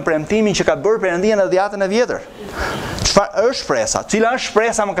të kuptojmë premtimin që ka bërë Perëndia në dhjetën e vjetër. Çfarë është shpresa? Cila është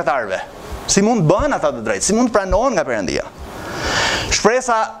shpresa mëkatarëve? Si mund bëhen ata të drejtë? Si mund pranohen nga Perëndia?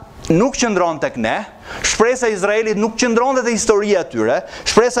 Shpresa nuk qëndron tek ne, shpresa e Izraelit nuk qëndron te historia e tyre,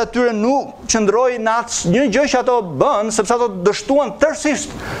 shpresa e tyre nuk qëndroi në atë një gjë që ato bën, sepse ato dështuan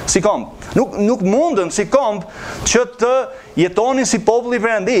tërësisht si komb. Nuk mundën si komb që të jetonin si populli i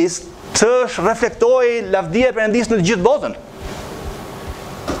Perëndisë, të reflektojë lavdia e Perëndisë në të gjithë botën.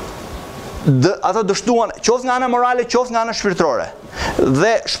 Ato dështuan qoftë nga ana morale, qoftë nga ana shpirtërore.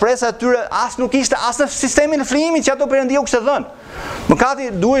 Dhe shpresa e tyre as nuk ishte as në sistemin e frijimit që ato Perëndia u kishte dhënë. Mëkati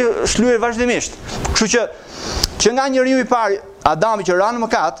duhej shlyer vazhdimisht. Kështu që nga njeriu i parë, Adami, që ra në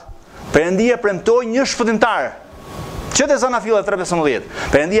mëkat, Perëndia premtoi një shpëtimtar. Që te zona fillet 3:15.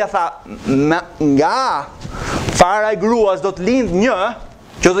 Perëndia tha, nga fara e gruas do të lind një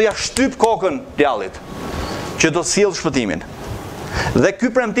që do ja shtyp kokën djallit, që do të sjellë shpëtimin. Dhe ky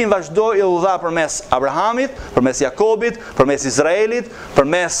premtim vazhdoi u dha përmes Abrahamit, përmes Jakobit, përmes Izraelit,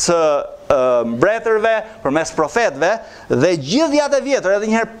 përmes mbretërve, përmes profetëve, dhe gjithë dhjetë e vjetër, edhe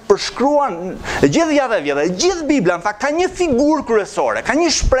njëherë përshkruan, gjithë dhjetë e vjetër, gjithë Bibla në fakt ka një figurë kryesore, ka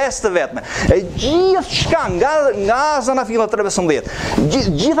një shpresë të vetme. E gjithë shka nga zona fillet 3:15,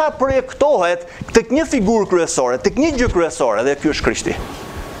 gjitha projektohet tek një figurë kryesore, tek një gjë kryesore, dhe ky është Krishti.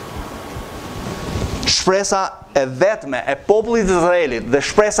 Shpresa e vetme e popullit të Izraelit dhe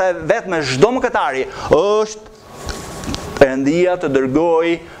shpresa e vetme çdo mëkatari është Perëndia të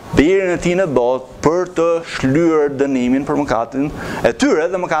dërgojë Birin e tij në botë për të shlyer dënimin për mëkatin e tyre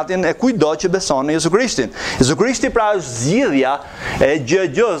dhe mëkatin e kujdo që beson në Jezu Krishtin. Jezu Krishti pra është zgjidhja e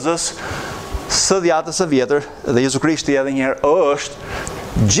gjëgjëzës së dhjetës së vjetër, dhe Jezu Krishti edhe një herë është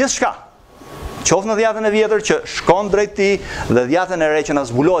gjithçka. Qoftë në dhjetën e vjetër që shkon drejt tij dhe dhjetën e re që na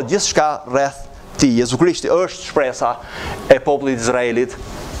zbulohet gjithçka rreth tij. Jezu Krishti është shpresa e popullit të Izraelit,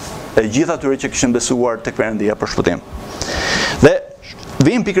 e gjithë atyre që kishin besuar tek Perëndia për shpëtim. Dhe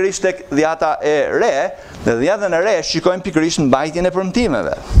vim pikërisht tek dhjata e re, dhe dhjatën e re shikojmë pikërisht mbajtjen e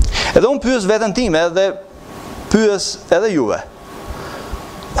premtimeve. Edhe unë pyes veten time dhe pyes edhe juve.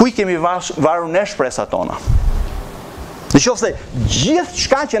 Ku i kemi varur ne shpresat tona? Nëse gjithë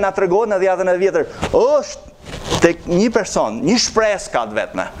çka që na tregon në dhjatën e vjetër është tek një person, një shpresë ka të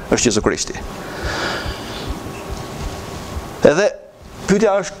vetme, është Jezu Krishti. Edhe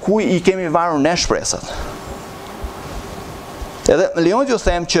pyetja është ku i kemi varur ne shpresat? Edhe më lejoni t'ju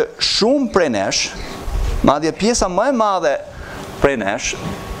them që shumë prej nesh, madje pjesa më e madhe prej nesh,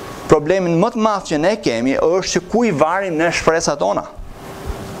 problemin më të madh që ne kemi është që ku i varim ne shpresat tona.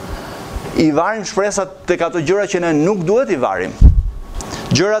 I varim shpresat tek ato gjëra që ne nuk duhet i varim.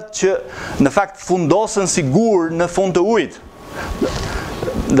 Gjërat që në fakt fundosen si gur në fund të ujit.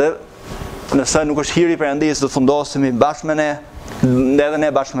 Dhe nëse nuk është hiri i Perëndisë, do të fundosemi bashkë me ne, edhe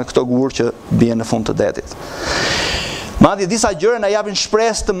ne bashkë me këto gur që bien në fund të detit. Madje disa gjëra na japin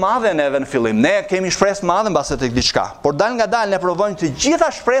shpresë të madhe neve në fillim. Ne kemi shpresë të madhe mbase tek diçka. Por dal nga dal ne provojmë të gjitha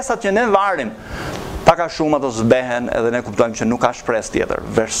shpresat që ne varim. Pak a shumë ato zbehen edhe ne kuptojmë që nuk ka shpresë tjetër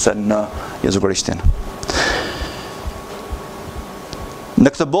veçse në Jezu Krishtin. Në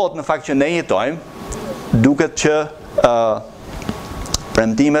këtë botë në fakt që ne jetojmë, duket që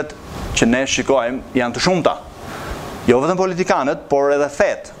premtimet që ne shikojmë janë të shumta. Jo vetëm politikanët, por edhe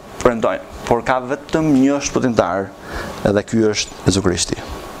fetë premtojnë. Por ka vetëm një shpëtimtar, edhe ky është Jezu Krishti.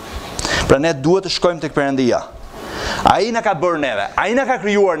 Pra ne duhet të shkojmë tek Perëndia. Ai na ka bërë neve, ai na ka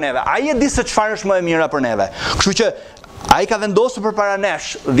krijuar neve, ai e di se çfarë është më e mira për neve. Kështu që ai ka vendosur përpara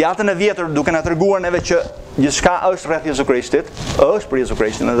nesh dhjetën e vjetër duke na treguar neve që gjithçka është rreth Jezu Krishtit, është për Jezu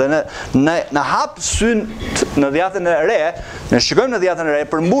Krishtin, dhe ne hap syn në dhjetën e re, ne shikojmë në dhjetën e re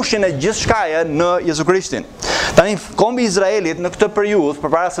përmbushjen e gjithçkaje në Jezu Krishtin. Tani kombi i Izraelit në këtë periudhë,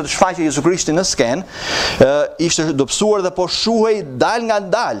 përpara se të shfaqej Jezu Krishti në skenë, ishte dobësuar dhe po shuhej dal nga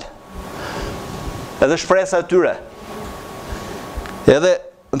dal. Edhe shpresa e tyre. Edhe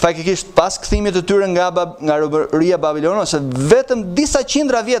në faktikisht pas kthimit të tyre nga robëria babilonose, vetëm disa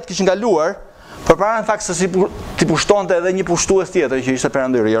qindra vjet kishin kaluar përpara në fakt se si t'i pushtonte edhe një pushtues tjetër që ishte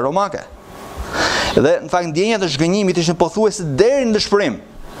Perëndia romake. Dhe në fakt ndjenjat e zhgënjimit ishin pothuajse deri në dëshpërim.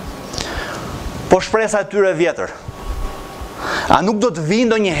 Po shpresa e tyre vjetër. A nuk do të vi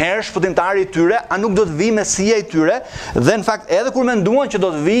ndonjëherë shpëtimtari i tyre, a nuk do të vi Mesia i tyre, dhe në fakt edhe kur menduan që do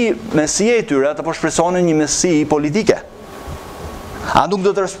të vi Mesia i tyre, ata po shpresonin një Mesi politike. A nuk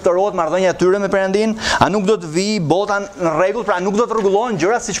do të respektohet marrëdhënia e tyre me Perëndinë? A nuk do të vi bota në rregull, pra nuk do të rregullohen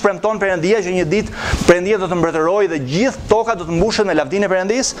gjërat siç premton Perëndia që një ditë Perëndia do të mbretërojë dhe gjithë toka do të mbushet me lavdinë e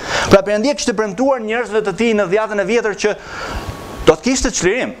Perëndisë? Pra Perëndia kishte premtuar njerëzve të tij në dhjetën e vjetër që do të kishte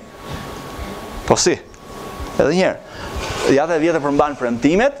çlirim. Po si? Edhe një herë. Dhjata e vjetër përmban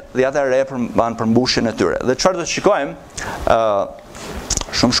premtimet, dhjata e re përmban përmbushjen e tyre. Dhe çfarë do të shikojmë?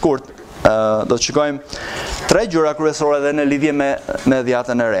 Shumë shkurt, do të shikojmë 3 gjëra kryesore edhe në lidhje me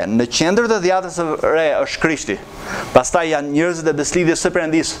dhjatën e re. Në qendër të dhjatës së re është Krishti. Pastaj janë njerëzit e beslidhjes së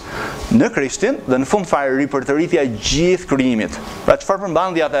Perëndisë në Krishtin dhe në fund fare ripërtëritja e gjithë krijimit. Pra çfarë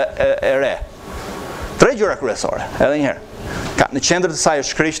përmban dhjata e re? 3 gjëra kryesore. Edhe një herë. Në qendër të saj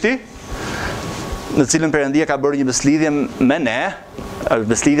është Krishti, në cilën Perëndia ka bërë një beslidhje me ne,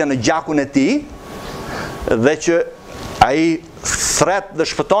 beslidhja në gjakun e tij, dhe që ai thret dhe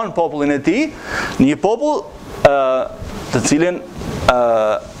shpëton popullin e tij, një popull të cilin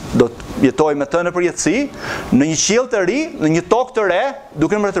do të jetojë me të në përjetësi, në një qiell të ri, në një tokë të re,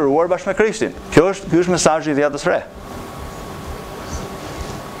 duke mbretëruar bashkë me Krishtin. Ky është mesazhi i dhjetës re.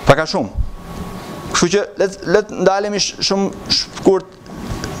 Pak a shumë. Kështu që le të ndalemi shumë shkurt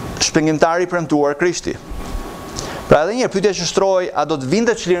shpengimtari premtuar Krishti. Pra edhe një pyetja që shtroi, a do të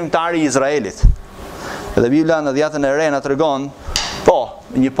vinte çlirimtari i Izraelit? Edhe Bibla në dhjetën e re na tregon, po,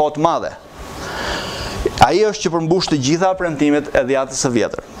 një po të madhe. Ai është që përmbush të gjitha premtimet e dhjatës së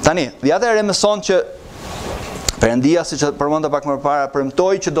vjetër. Tani, dhjata e re mëson që Perëndia, siç e përmenda pak më parë,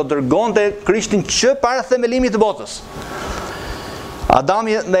 premtoi që do dërgonte Krishtin që para themelimit të botës.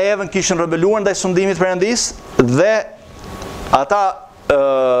 Adami dhe Evën kishin rebeluar ndaj sundimit të Perëndisë dhe ata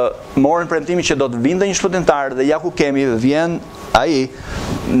morën premtimin që do të vinte një shpëtimtar dhe ja ku kemi vjen ai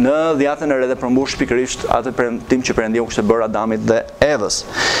në dhjatën e re dhe përmbush pikërisht atë premtim që Perëndia u kishte bërë Adamit dhe Evës.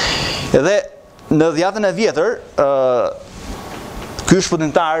 Edhe në dhjatën e vjetër ky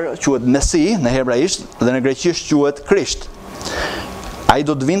shpëtimtar quhet Mesi në hebraisht dhe në greqisht quhet Krisht. Ai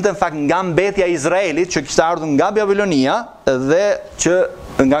do të vinte në fakt nga mbetja e Izraelit që kishte ardhur nga Babilonia dhe që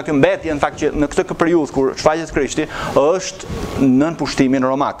nga kjo mbetje, në fakt që në këtë periudhë kur shfaqet Krishti, është nën pushtimin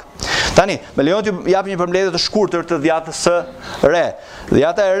romak. Tani, me lejon t'ju jap një përmbledhje të shkurtër të dhjatës së re.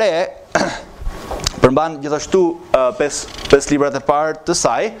 Dhjata e re përmban gjithashtu 5 librat e parë të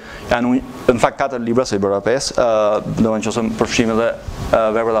saj, janë në fakt 4 libra, se i bëra 5, domethënë nëse përfshijmë edhe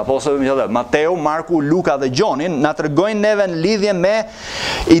veprat e apostujve, Mateu, Marku, Luka dhe Gjonin na tregojnë neve në lidhje me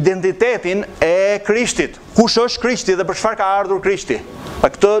identitetin e Krishtit. Kush është Krishti dhe për çfarë ka ardhur Krishti? Pa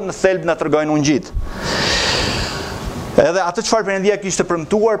këtë në thelb na tregojnë ungjit. Edhe atë çfarë Perëndia kishte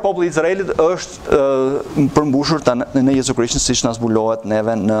premtuar popullit të Izraelit është përmbushur në Jezu Krishtin, siç na zbulohet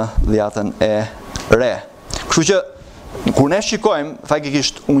neve në dhjatën e re. Kështu që kur ne shikojmë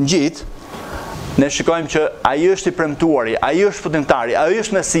faktikisht ungjit, ne shikojmë që ai është i premtuari, ai është shpëtimtari, ai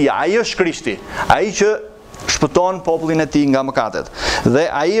është Mesia, ai është Krishti, ai që shpëton popullin e tij nga mëkatet. Dhe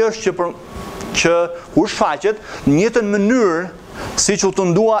ai është që kur shfaqet në njëjtën mënyrë siç u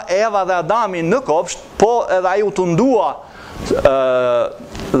tundua Eva dhe Adami në kopsht, po edhe ai u tundua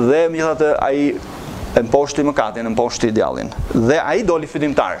dhe megjithatë ai e mposhti mëkatin, e mposhti djallin. Dhe ai doli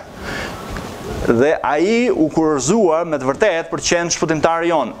fitimtar. Dhe ai u kurorzuar me të vërtetë për të qenë shpëtimtari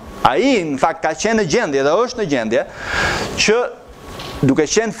jon. Ai në fakt ka qenë në gjendje dhe është në gjendje që duke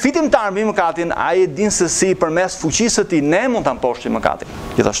qenë fitimtar mbi mëkatin, ai e din se si përmes fuqisë së tij ne mund ta mposhtim mëkatin.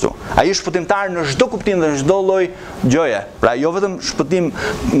 Gjithashtu, ai është shpëtimtar në çdo kuptim dhe në çdo lloj gjëje. Pra jo vetëm shpëtim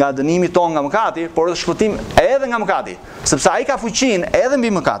nga dënimi ton nga mëkati, por edhe shpëtim edhe nga mëkati, sepse ai ka fuqinë edhe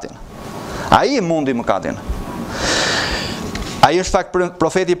mbi mëkatin. Ai e mundi mëkatin. Ai është fakt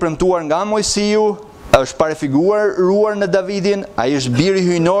profeti i premtuar nga Mojsiu, është parafiguruar në Davidin, ai është biri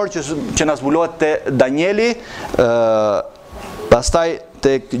hyjnor që na zbulohet te Danieli, pastaj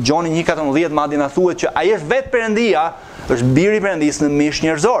tek Gjoni 1:14 madje na thuhet që ai është vetë Perëndia, është biri i Perëndisë në mish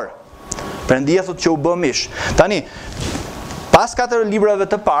njerëzor. Perëndia thotë që u bë mish. Tani, pas 4 librave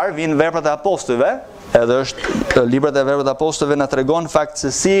të parë vijnë veprat e apostujve, edhe është librat e veprat e apostujve na tregon fakt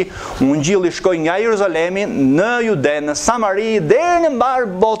se si ungjilli shkoi nga Jeruzalemi në Jude, në Samari deri në mbar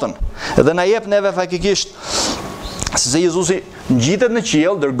botën. Dhe na jep neve faktikisht se Jezusi ngjitet në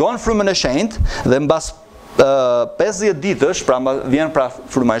qiell, dërgon frymën e shenjtë dhe mbas 50 ditësh, pra vjen pra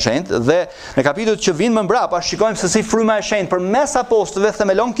fryma e shenjtë dhe në kapitujt që vinë më mbrapa shikojmë se si fryma e shenjtë përmes apostujve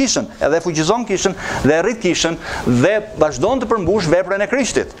themelon kishën, edhe fuqizon kishën dhe rrit kishën dhe vazhdon të përmbush veprën e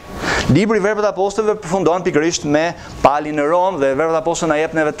Krishtit. Libri i Veprat e Apostujve përfundon pikërisht me palin në Rom dhe Veprat e Apostujve na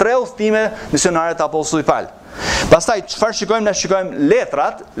jep neve 3 udhëtime misionare të apostullit Pal. Pastaj çfarë shikojmë? Ne shikojmë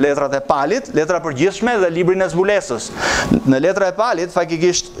letrat e Palit, letra përgjithshme dhe librin e zbulesës. Në letra e Palit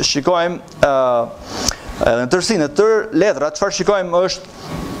faktikisht shikojmë Edhe në tërësi, në tërë letrat, çfarë shikojmë është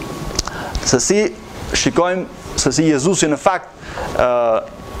se si Jezusi në fakt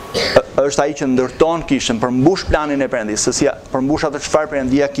është ai që ndërton kishën, përmbush planin e Perëndisë, se si përmbush atë çfarë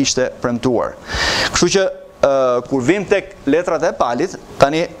Perëndia kishte premtuar. Kështu që kur vim tek letrat e Palit,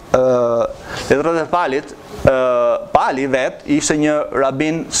 tani letrat e Palit, Pali vet ishte një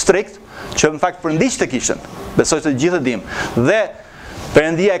rabin strikt që në fakt përndiqte kishën. Besoj se gjithë e dim. Dhe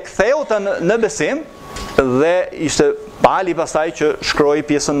Perëndia e ktheu të në besim dhe ishte Pali pastaj që shkroi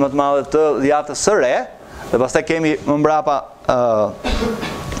pjesën më të madhe të dhjatës së re, dhe pastaj kemi më mbrapa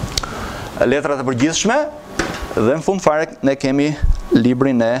letrat e përgjithshme dhe në fund fare ne kemi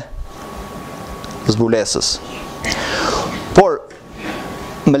librin e zbulesës. Por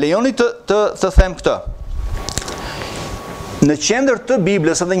më lejoni të them këtë. Në qendër të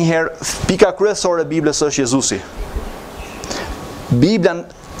Biblës edhe një herë pika kryesore e Biblës është Jezusi. Bibla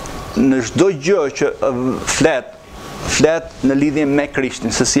në çdo gjë që flet në lidhje me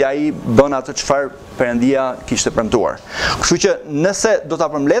Krishtin, se si ai bën atë çfarë Perëndia kishte premtuar. Kështu që nëse do ta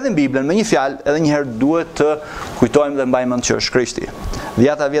përmbledhim Biblën me një fjalë, edhe një herë duhet të kujtojmë dhe mbajmë mend që është Krishti.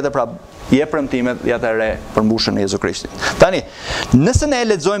 Dhjata e vjetë pra je premtimet, dhjata e re përmbushën në Jezu Krishtin. Tani, nëse ne e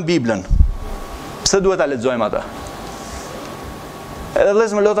lexojmë Biblën, pse duhet ta lexojmë atë? Edhe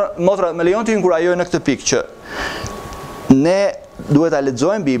vëllezër motra, më lejon të ju inkurajoj në këtë pikë që ne duhet ta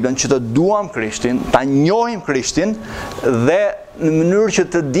lexojmë Biblën që të duam Krishtin, ta njohim Krishtin dhe në mënyrë që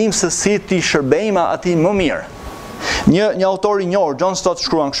të dimë se si t'i shërbejmë atij më mirë. Një autor i njohur, John Stott,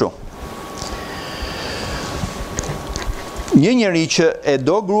 shkruan kështu: një njeri që e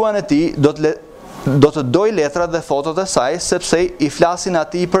do gruan e tij do të doj letrat dhe fotot e saj sepse i flasin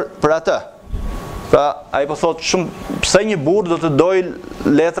atij për atë. Pra, ai po thotë shumë pse një burr do të doj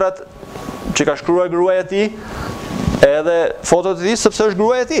letrat që ka shkruar gruaja e tij edhe fotot e tij sepse është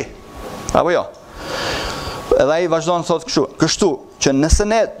gruaja e tij. Apo jo? Edhe ai vazhdon të thotë kështu që nëse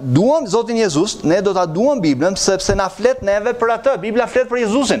ne duam Zotin Jezus, ne do ta duam Biblën sepse na flet neve për atë. Bibla flet për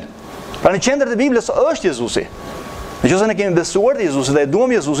Jezusin. Pra në qendër të Biblës është Jezusi. Nëse ne kemi besuar te Jezusi dhe e duam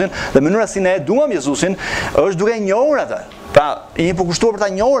Jezusin, dhe mënyra si ne e duam Jezusin është duke e njohur atë. Pra, jemi përkushtuar për ta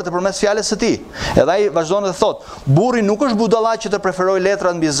njohur atë përmes fjalës së tij. Edhe ai vazhdon dhe thotë, burri nuk është budalla që të preferojë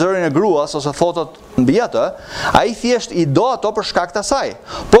letrat mbi zërin e gruas ose fotot mbi atë, ai thjesht i do ato për shkak të asaj.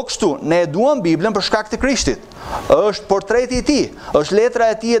 Po kështu, ne e duam Biblën për shkak të Krishtit. Është portreti i tij, është letra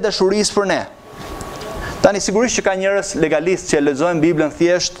e tij e dashurisë për ne. Tani sigurisht që ka njerëz legalistë që lexojnë Biblën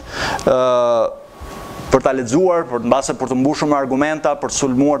thjesht për ta lexuar, mbase për të mbushur me argumenta, për të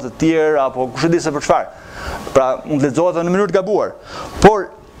sulmuar të tjerë apo kush e di se për çfarë. Pra, mund të lexohet edhe në mënyrë të gabuar. Por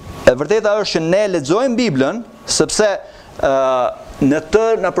e vërteta është që ne lexojmë Biblën sepse në të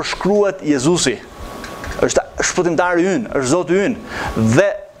na përshkruhet Jezusi. Është shpëtimtari ynë, është Zoti ynë dhe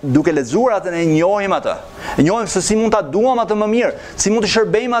duke lexuar atë ne njohim atë. E njohim se si mund ta duam atë më mirë, si mund të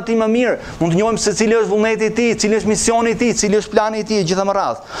shërbejmë atij më mirë, mund të njohim se cili është vullneti i tij, cili është misioni i tij, cili është plani i tij, gjithë më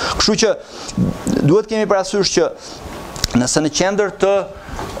radh. Kështu që duhet kemi parasysh që nëse në qendër të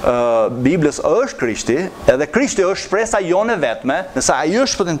Biblës është Krishti, edhe Krishti është shpresa jone vetme, nëse ai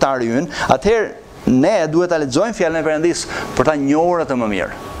është shpëtimtari ynë, atëherë ne duhet ta lexojmë fjalën e Perëndisë për ta njohur atë më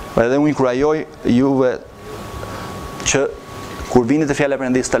mirë. Edhe unë inkurajoj juve që kur vini te fjala e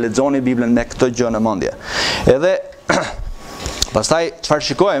Perëndisë ta lexoni Biblën me këtë gjë në mendje. Edhe pastaj çfarë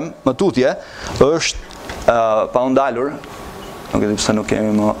shikojmë më tutje është pa u ndalur, nuk e di pse nuk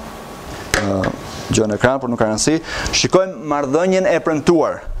kemi më gjë në ekran, por nuk ka rëndësi. Shikojmë marrëdhënien e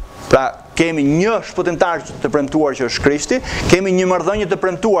premtuar. Pra, kemi një shpëtimtar të premtuar që është Krishti, kemi një marrëdhënie të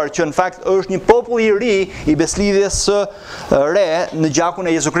premtuar që në fakt është një popull i ri i beslidhjes së re në gjakun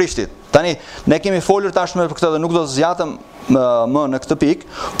e Jezu Krishtit. Tani, ne kemi folur tashmë për këtë dhe nuk do të zgjatëm më në këtë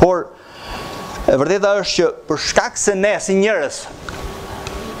pikë, por e vërteta është që për shkak se ne si njerëz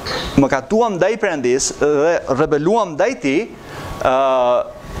mëkatuam ndaj Perëndisë dhe rebeluam ndaj tij,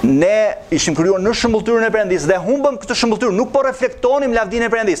 ne ishim krijuar në shëmbulltyrën e Perëndisë dhe humbëm këtë shëmbulltyrë, nuk po reflektonim lavdinë e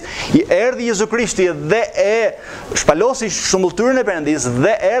Perëndisë. Erdhi Jezu Krishti dhe e shpalosi shëmbulltyrën e Perëndisë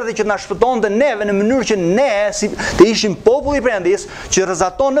dhe erdhi që të na shpëtonte neve në mënyrë që ne si të ishim populli i Perëndisë që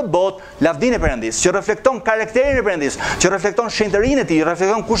rrezaton në botë lavdinë e Perëndisë, që reflekton karakterin e Perëndisë, që reflekton shenjtërinë e tij,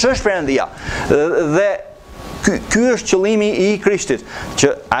 reflekton kush është Perëndia. Dhe ky është qëllimi i Krishtit,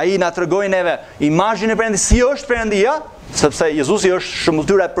 që ai na tregoi neve imazhin e Perëndisë, si është Perëndia. Sepse Jezusi është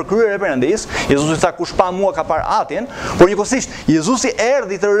shëmbulltyra e përkryer e Perëndisë. Jezusi tha kush pa mua ka parë Atin, por njëkohësisht Jezusi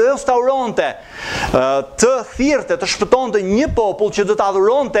erdhi të restauronte, të thirrte, të shpëtonte një popull që do të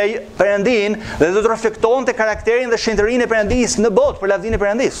adhuronte Perëndinë dhe do të reflektonte karakterin dhe shenjtërinë e Perëndisë në botë për lavdinë e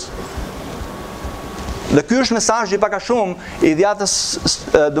Perëndisë. Dhe ky është mesazhi pak a shumë i dhjatës,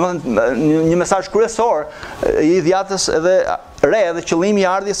 domethënë një mesazh kryesor i dhjatës edhe re dhe qëllimi i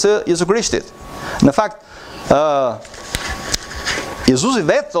ardhjes së Jezu Krishtit. Në fakt, Jezusi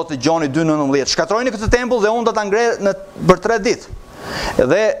vetë thotë Gjoni 2:19, shkatrojeni këtë tempull dhe unë do ta ngrej për 3 ditë.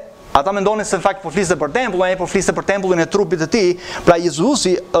 Dhe ata mendonin se në fakt po fliste për tempullin, ai po fliste për tempullin e trupit të tij. Pra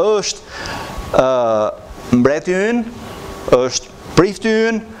Jezusi është mbreti ynë, është prifti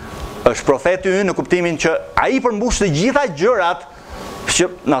ynë, është profeti ynë në kuptimin që ai përmbush të gjitha gjërat që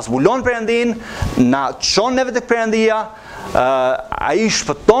na zbulon Perëndinë, na çon neve tek Perëndia, ai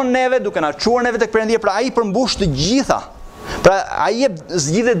shpëton neve duke na çuar neve tek Perëndia, pra ai përmbush të gjitha. Pra ai jep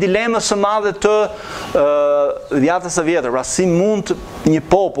zgjidhje dilemës së madhe të dhjatës së vjetër, pra si mund një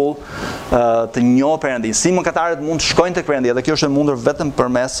popull të njohë Perëndinë, si mëkatarët mund të shkojnë tek Perëndia, dhe kjo është e mundur vetëm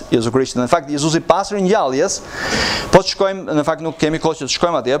përmes Jezu Krishtit. Në fakt Jezusi pas ringjalljes, po të shkojmë, në fakt nuk kemi kohë që të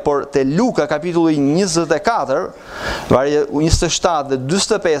shkojmë atje, por te Luka kapitulli 24, varje 27 dhe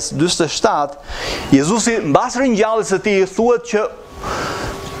 45, 47, Jezusi mbas ringjalljes së tij thuhet që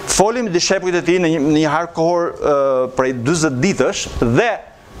folim dishepujt e tij në një harë kohor prej 40 ditësh dhe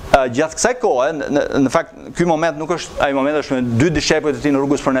gjatë kësaj kohe, në fakt ky moment nuk është ai moment, është me 2 dishepujt e tij në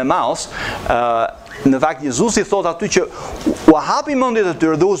rrugës për Emaus. Në fakt Jezusi thot aty që u hapi mendjet e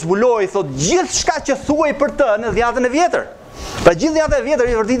tyre dhe u zbuloi, thot gjithçka që thuaj për të në dhjatën e vjetër. Pra gjithë dhjata e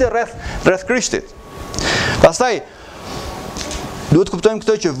vjetër i vërtetë rreth Krishtit. Pastaj duhet kuptojmë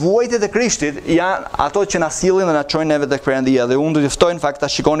këtë që vuajtjet e Krishtit janë ato që na sillin dhe na çojnë neve tek Perëndia, dhe unë do t'ju ftoj në fakt ta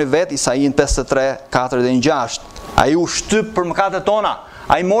shikoni vetë Isaiin 53, 4 dhe 6. Ai u shtyp për mëkatet tona,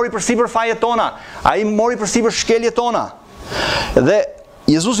 ai mori përsipër fajet tona, ai mori përsipër shkeljet tona. Dhe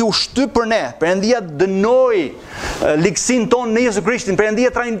Jezusi u shtyp për ne. Perëndia dënoi ligësinë tonë në Jezu Krishtin.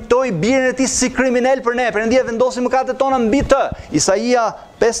 Perëndia trajtoi birin e tij si kriminal për ne. Perëndia vendosi mëkatet tona mbi të. Isaia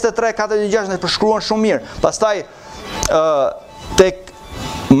 53, 4 dhe 6 ne përshkruan shumë mirë. Pastaj tek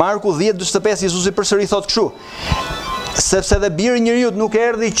Marku 10:45 Jezusi përsëri thot kështu: sepse dhe biri i njeriut nuk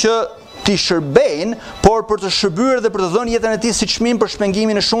erdhi që t'i shërbejnë, por për të shërbyer dhe për të dhënë jetën e tij si çmim për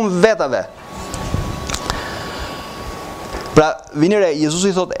shpengimin e shumë vetave. Pra, vini re,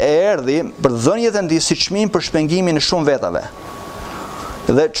 Jezusi thot erdhi për të dhënë jetën e tij si çmim për shpengimin e shumë vetave.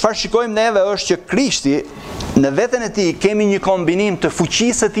 Dhe çfarë shikojmë neve është që Krishti në veten e tij kemi një kombinim të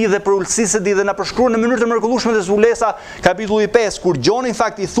fuqisë së tij dhe përulësisë së tij, dhe na përshkruan në mënyrë të mrekullueshme te zbulesa kapitulli 5, kur Gjoni në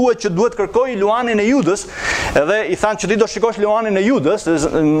fakt i thuhet që duhet kërkoj luanin e Judës, edhe i thanë që ti do shikosh luanin e Judës,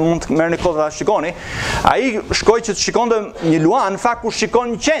 mund të merrni kohë ta shikoni. Ai shkoi që të shikonte një luan, në fakt kur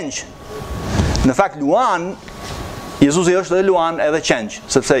shikon një qenç. Në fakt luan, Jezusi është edhe luan edhe qenç,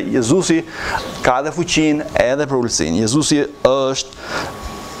 sepse Jezusi ka edhe fuqinë edhe përulësinë. Jezusi është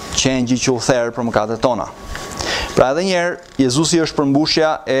qengji që u therr për mëkatet tona. Pra edhe njerë, Jezusi është përmbushja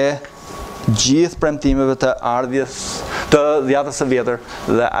e gjithë premtimeve të ardhjes të dhjatës së vjetër,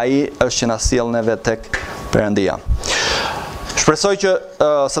 dhe ai është që na sjell neve tek Perëndia. Shpresoj që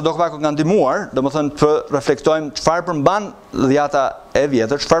sadopak nga ndihmuar, domethënë të reflektojmë çfarë përmban dhjata e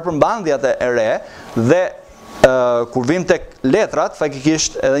vjetër, çfarë përmban dhjata e re, dhe kur vim tek letrat,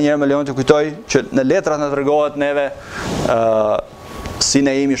 faktikisht edhe një herë më lejoni të kujtoj që në letrat na tregohet neve si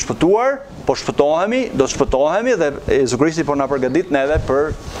ne jemi shpëtuar, po shpëtohemi, do të shpëtohemi, dhe Jezu Krishti po na përgatit neve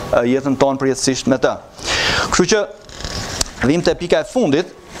për jetën tonë përjetësisht me të. Kështu që vim te pika e fundit,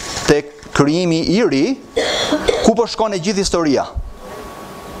 tek krijimi i ri, ku po shkon e gjithë historia.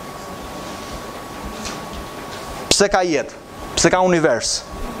 Pse ka jetë? Pse ka univers?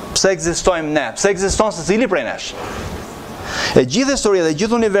 Pse ekzistojmë ne? Pse ekziston secili prej nesh? E gjithë historia dhe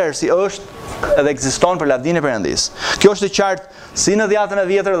gjithë universi është edhe ekziston për lavdinë e Perëndisë. Kjo është e qartë si në dhjatën e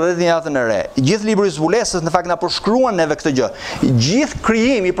vjetër dhe në dhjatën e re. Gjithë libri i zbulesës në fakt na përshkruan neve këtë gjë. Gjithë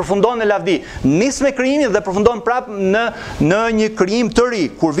krijimi përfundon në lavdi. Nis me krijimin dhe përfundon prapë në një krijim të ri.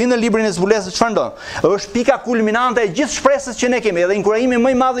 Kur vjen në librin e zbulesës, çfarë ndodh? Është pika kulminante e gjithë shpresës që ne kemi, dhe inkurajimi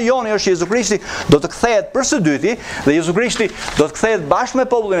më i madh i joni është që Jezu Krishti do të kthehet për së dyti, dhe Jezu Krishti do të kthehet bashkë me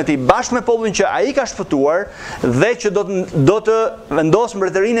popullin e tij, bashkë me popullin që ai ka shpëtuar, dhe që do të vendosë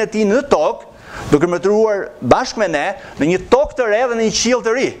mbretërinë e tij në tokë, duke mbretëruar bashkë me ne në një tokë të re dhe në një qiell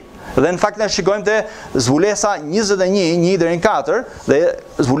të ri. Dhe në fakt ne shikojmë te zbulesa 21, 1 deri në 4, dhe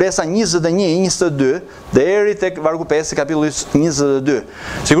zbulesa 21, 22, dhe eri tek vargu 5 kapitulli 22.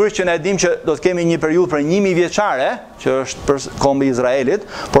 Sigurisht që ne e dimë që do të kemi një periudhë për 1000 vjeçare, që është për kombi i Izraelit,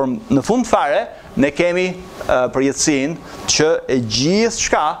 por në fund fare ne kemi përjetësinë që e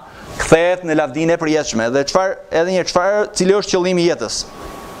gjithçka kthehet në lavdinë e përjetshme. Dhe cili është qëllimi i jetës?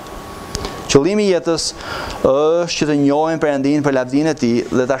 Qëllimi i jetës është që të njohim Perëndinë për lavdinë e tij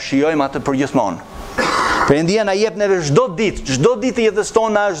dhe ta shijojmë atë përgjithmonë. Perëndia na jep neve çdo ditë e jetës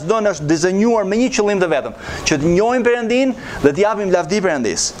tonë është dizenjuar me një qëllim të vetëm, që të njohim Perëndinë dhe të japim lavdi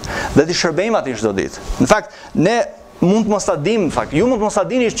Perëndis, dhe të shërbejmë atij çdo ditë. Në fakt, ne mund të mos ta dimë, në fakt, ju mund të mos ta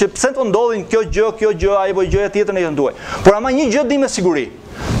dini që pse të ndodhin kjo gjë, apo gjëja tjetër në jetën tuaj. Por ama një gjë di me siguri,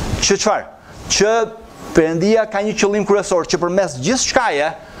 që çfarë? Që Perëndia ka një qëllim kryesor, që përmes gjithçkaje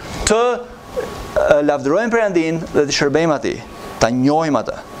të lavdërojmë Perëndinë dhe të shërbejmë atij, ta njohim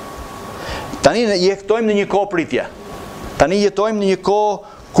atë. Tani jetojmë në një kohë pritje. Tani jetojmë në një kohë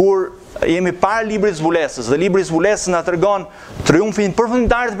kur jemi para librit zbulesës, dhe libri zbulesës na tregon triumfin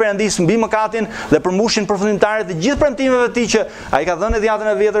përfundimtar të Perëndisë mbi mëkatin dhe përmbushjen përfundimtare të gjithë premtimeve të tij që ai ka dhënë dhjetën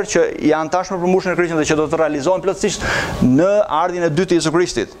e vjetër, që janë tashmë përmbushur në Krishtin dhe që do të realizohen plotësisht në ardhmën e dytë të Jezu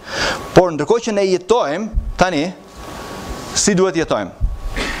Krishtit. Por ndërkohë që ne jetojmë tani, si duhet jetojmë?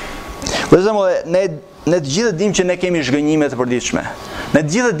 Për shembull, ne të gjithë dimë që ne kemi zhgënjime të përditshme. Ne të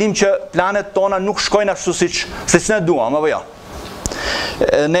gjithë dimë që planet tona nuk shkojnë ashtu siç ne duam, apo jo.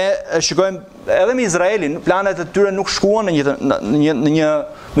 Ne shikojmë edhe me Izraelin, planet e tyre nuk shkuan në një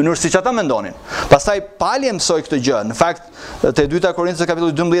mënyrë siç ata mendonin. Pastaj Pali mësoi këtë gjë. Në fakt, te 2 Korintës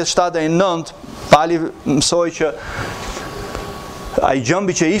kapitulli 12:7 deri 9, Pali mësoi që ai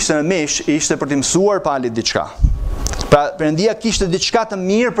gjëmbi që ishte në Meqë ishte për të mësuar Palit diçka. Pra, Perëndia kishte diçka të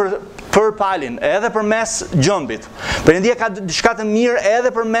mirë për Palin, edhe përmes gjëmbit. Perëndia ka diçka të mirë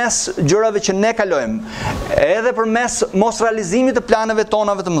edhe përmes gjërave që ne kalojmë, edhe përmes mos realizimit të planeve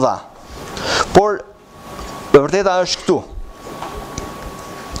tonave të mëdha. Por e vërteta është këtu.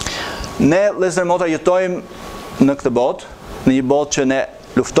 Ne vëllezër motra jetojmë në këtë botë, në një botë që ne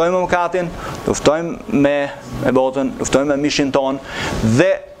luftojmë me mëkatin, luftojmë me botën, luftojmë me mishin ton,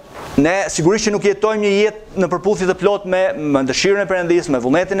 dhe ne sigurisht që nuk jetojmë një jetë në përputhje të plot me dëshirën e Perëndisë, me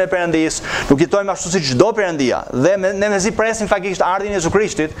vullnetin e Perëndisë, nuk jetojmë ashtu si çdo Perëndia. Dhe ne mezi presim faktikisht ardhin e Jezu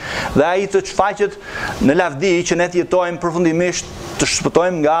Krishtit dhe ai të shfaqet në lavdi që ne të jetojmë përfundimisht, të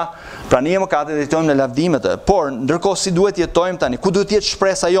shpëtojmë nga prania e mëkatit dhe të jetojmë në lavdi me të. Por ndërkohë si duhet jetojmë tani? Ku duhet jetë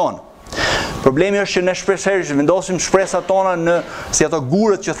shpresa jonë? Problemi është që ne shpresërisht vendosim shpresat tona në si ato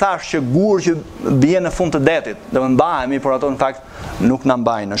gurët që thash, që gurë që bie në fund të detit, dhe më mbahemi, por ato në fakt nuk na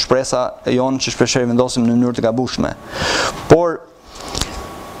mbajnë. Shpresa e jonë që shpresërisht vendosim në mënyrë të gabueshme. Por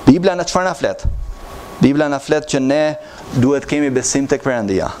Bibla na çfarë na flet? Bibla na flet që ne duhet kemi besim tek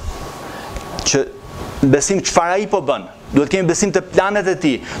Perëndia. Që besim çfarë ai po bën. Duhet kemi besim te planet e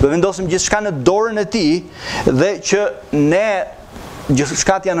tij, do vendosim gjithçka në dorën e tij dhe që ne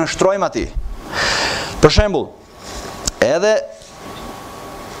gjithçka t'ja nënshtrojmë atij. Për shembull, edhe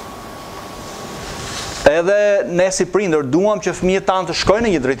ne si prindër duam që fëmijët tanë të shkojnë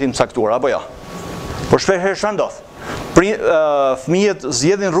në një drejtim të caktuar, apo jo? Por shpesh çfarë ndodh? Fëmijët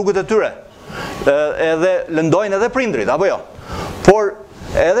zgjedhin rrugët e tyre, edhe lëndojnë edhe prindrit, apo jo? Por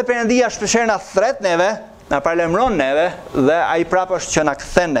edhe Perëndia shpesh na thret neve, na paralajmëron neve, dhe ai prapë është që na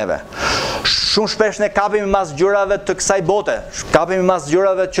kthen neve. Shumë shpesh ne kapemi mas gjërave të kësaj bote, kapemi mas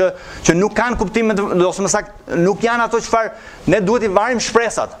gjërave që nuk kanë kuptim, ose më saktë nuk janë ato çfarë ne duhet i varim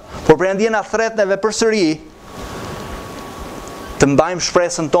shpresat. Por Perëndia na thret neve përsëri të mbajmë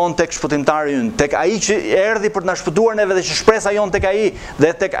shpresën tonë tek shpëtimtari ynë, tek ai që erdhi për të na shpëtuar neve dhe që shpresa jonë tek ai dhe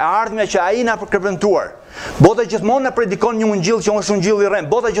tek ardhmja që ai na ka premtuar. Bota gjithmonë na predikon një ungjill që është ungjilli i rrem.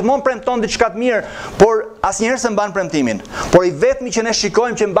 Bota gjithmonë premton diçka të mirë, por asnjëherë se mban premtimin. Por i vetmi që ne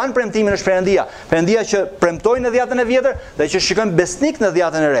shikojmë që mban premtimin është Perëndia. Perëndia që premtoi në dhjetën e vjetër dhe që shikojmë besnik në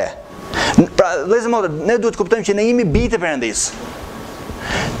dhjetën e re. Pra, vëllezër motra, ne duhet të kuptojmë që ne jemi bijtë e Perëndisë.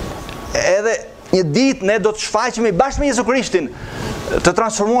 Edhe një ditë ne do të shfaqemi bashkë me Jezu Krishtin, të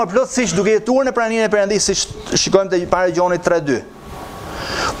transformuar plotësisht duke jetuar në praninë e Perëndisë, siç shikojmë te para Gjonit 3:2.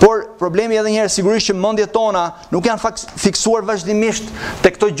 Por problemi edhe një herë sigurisht që mendjet tona nuk janë fiksuar vazhdimisht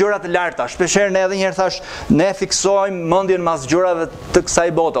te këto gjëra të larta. Shpeshherë ne edhe një herë thash, ne fiksojmë mendjen mbas gjërave të kësaj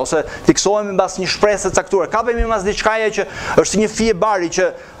bote, ose fiksohemi mbas një shpresë të caktuar. Kapemi mbas diçkaje që është si një fije bari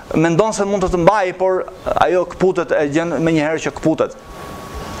që mendon se mund të mbajë, por ajo kputet, e gjen më një herë që kputet.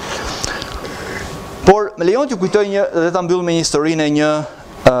 Por më lejon t'ju kujtoj dhe ta mbyll me një historinë e një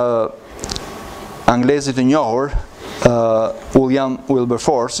anglezit të njohur, William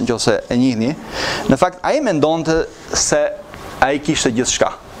Wilberforce, nëse e njihni. Në fakt ai mendonte se ai kishte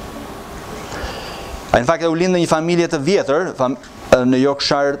gjithçka. Ai në fakt u lind në një familje të vjetër, në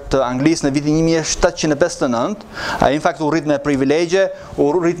Yorkshire të Anglisë në vitin 1759. Ai në fakt u rrit me privilegje,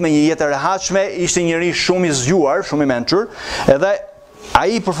 u rrit me një jetë e rehatshme, ishte njëri shumë i zgjuar, shumë i mençur, edhe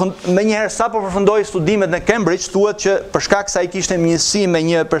ai më njëherë sa po përfundoi studimet në Cambridge, thuhet që për shkak se ai kishte miqësi me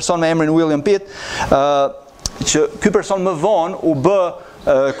një person me emrin William Pitt, që ky person më vonë u bë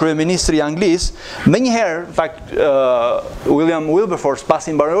kryeministri i Anglisë, menjëherë, në fakt, William Wilberforce,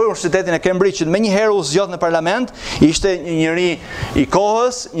 pasi mbaroi Universitetin e Cambridge, menjëherë u zgjodh në parlament, ishte një njeri i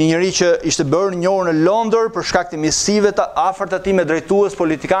kohës, një njeri që ishte bërë njohur në Londër për shkak të misive të afërt atij me drejtues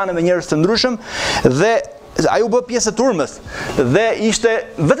politikanë me njerëz të ndryshëm, dhe ai u bë pjesë e turmës dhe ishte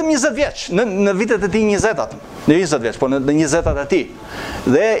vetëm 20 vjeç në vitet e tij 20-at. Në 20 vjeç, po në 20-at e tij.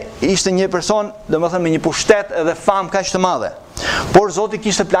 Dhe ishte një person, domethënë me një pushtet edhe famë kaq të madhe. Por Zoti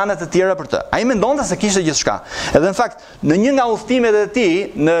kishte plane të tjera për të. Ai mendonte se kishte gjithçka. Edhe në fakt, në një nga udhëtimet e tij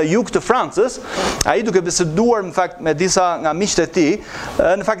në jug të Francës, ai duke biseduar në fakt me disa nga miqtë e tij,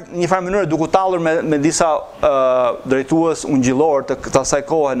 në fakt në një farë mënyrë duke tallur me disa drejtues ungjillor të asaj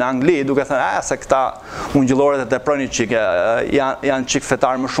kohe në Angli, duke thënë, se këta ungjillorët e teprojnë çik, janë çik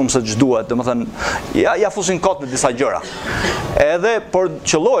fetar më shumë se ç'duhet, domethënë ja fusin kot me disa gjëra. Edhe por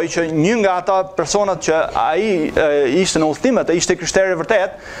qelloi që një nga ata personat që ai ishte në udhëtimet, ishte krishterë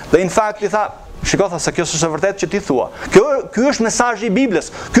vërtet, dhe in fakt i tha, shiko, tha, se kjo është e vërtet që ti thua. Ky është mesazhi i Biblës,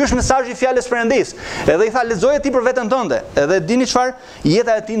 ky është mesazhi i fjalës Perëndis. Edhe i tha, lexoje ti për veten tënde. Edhe dini çfarë?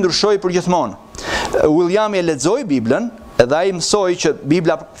 Jeta e tij ndryshoi përgjithmonë. Williami e lexoi Biblën, edhe ai mësoi që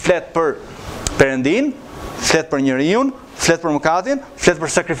Bibla flet për Perëndinë, flet për njeriu, flet për mëkatin, flet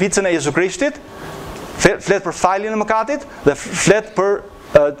për sakrificën e Jezu Krishtit, flet për faljen e mëkatit dhe flet për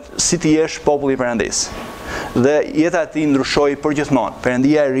si ti jesh populli i Perëndis. Dhe jeta e tij ndryshoi përgjithmonë.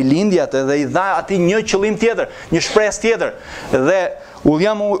 Perëndia e rilindi atë dhe i dha atij një qëllim tjetër, një shpresë tjetër. Dhe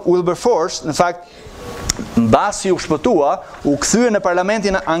William Wilberforce, në fakt, mbasi u shpëtua, u kthye në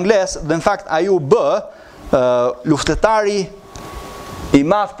parlamentin anglez dhe në fakt ai u bë luftetari i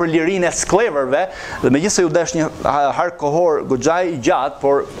madh për lirinë e skleverëve, dhe megjithëse u desh një hark kohor goxha i gjatë,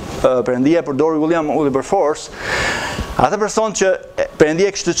 por Perëndia e përdori William Wilberforce, atë person që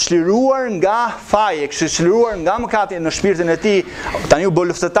Perëndia kishte çliruar nga faji, kishte çliruar nga mëkati në shpirtin e tij, tani u bë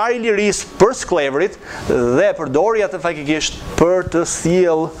luftetar i lirisë për skleverit dhe përdori atë faktikisht për të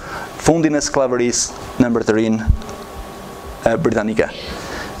sjell fundin e sklavërisë në mbretërinë britanike.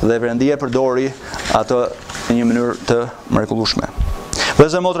 Dhe Perëndia përdori atë në një mënyrë të mrekullueshme.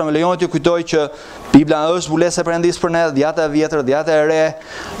 Vëllezër, motra, më lejoni t'ju kujtoj që Bibla është zbulesë e Perëndisë për ne, dhjata e vjetër, dhjata e re,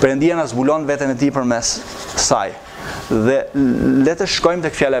 Perëndia na zbulon veten e tij përmes saj. Dhe le të shkojmë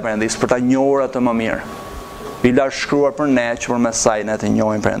tek fjala e Perëndisë për ta njohur atë më mirë. Bibla është shkruar për ne që përmes saj ne të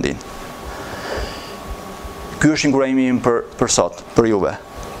njohim Perëndinë. Ky është inkurajimi im për sot, për juve.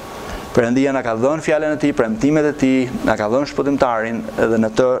 Perëndia na ka dhënë fjalën e tij, premtimet e tij, na ka dhënë shpëtimtarin dhe në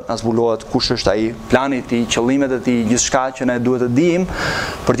të na zbulohet kush është ai, plani i tij, qëllimet e tij, gjithçka që ne duhet të dimë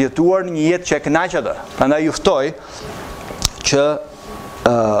për të jetuar një jetë që e kënaq atë. Prandaj ju ftoj që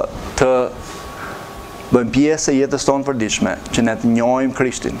të bëjmë pjesë e jetës tonë përditshme, që ne të njohim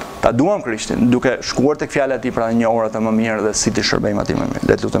Krishtin, ta duam Krishtin, duke shkuar tek fjala e tij për ta njohur atë më mirë dhe si të shërbejmë atij më mirë.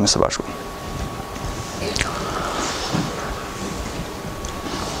 Le të lutemi së bashku.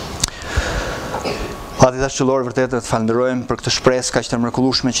 Ati tash qëllor vërtet të falenderojmë për këtë shpresë kaq të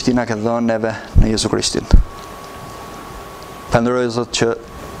mrekullueshme që ti na ke dhënë neve në Jezu Krishtin. Falenderoj Zot që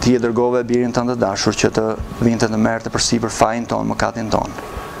ti e dërgove birin tënd të dashur që të vinte të merrte përsipër fajin ton, mëkatin ton.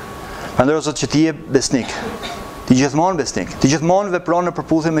 Falenderoj Zot që ti je besnik. Ti gjithmonë besnik. Ti gjithmonë vepron në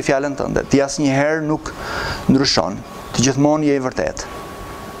përputhje me fjalën tënde. Ti asnjëherë nuk ndryshon. Ti gjithmonë je i vërtet.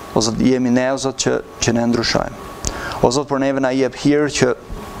 O Zot, jemi ne, o Zot, që ne ndryshojmë. O Zot, për neve na jep hir që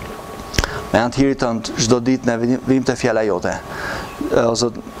me anë të hirit tënd çdo ditë ne vim te fjala jote. O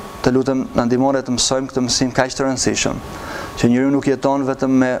Zot, të lutem na ndihmoni të mësojmë këtë mësim kaq të rëndësishëm, që njeriu nuk jeton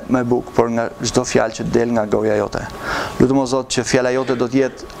vetëm me bukë, por nga çdo fjalë që del nga goja jote. Lutem o Zot që fjala jote do të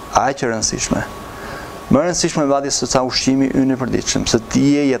jetë aq e rëndësishme. Më e rëndësishme madje se sa ushqimi ynë i përditshëm, se ti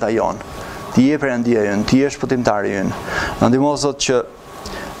je jeta jon. Ti je Perëndia jon, ti je shpëtimtari jon. Na ndihmo o Zot që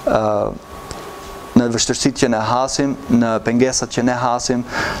në vështirësitë që ne hasim, në pengesat që ne hasim,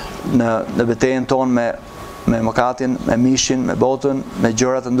 në betejën tonë me mëkatin, me mishin, me botën, me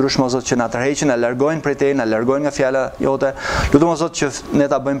gjërat të ndryshme, o Zot, që na tërheqin, na largojnë prej teje, na largojnë nga fjala jote. Lutem o Zot që ne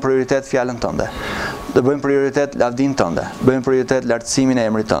ta bëjmë prioritet fjalën tënde. Të bëjmë prioritet lavdinë tënde, bëjmë prioritet lartësimin e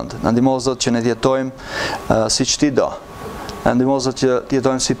emrit tënd. Na ndihmo o Zot që ne të jetojmë siç ti do. Na ndihmo o Zot që të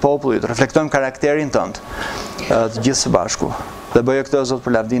jetojmë si populli, të reflektojmë karakterin tënd të gjithë së bashku. Dhe bëjë këtë, Zot,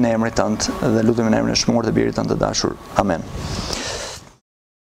 për lavdinë e emrit tënd dhe lutemi në emrin e shmurtë të Birit tënd të dashur. Amen.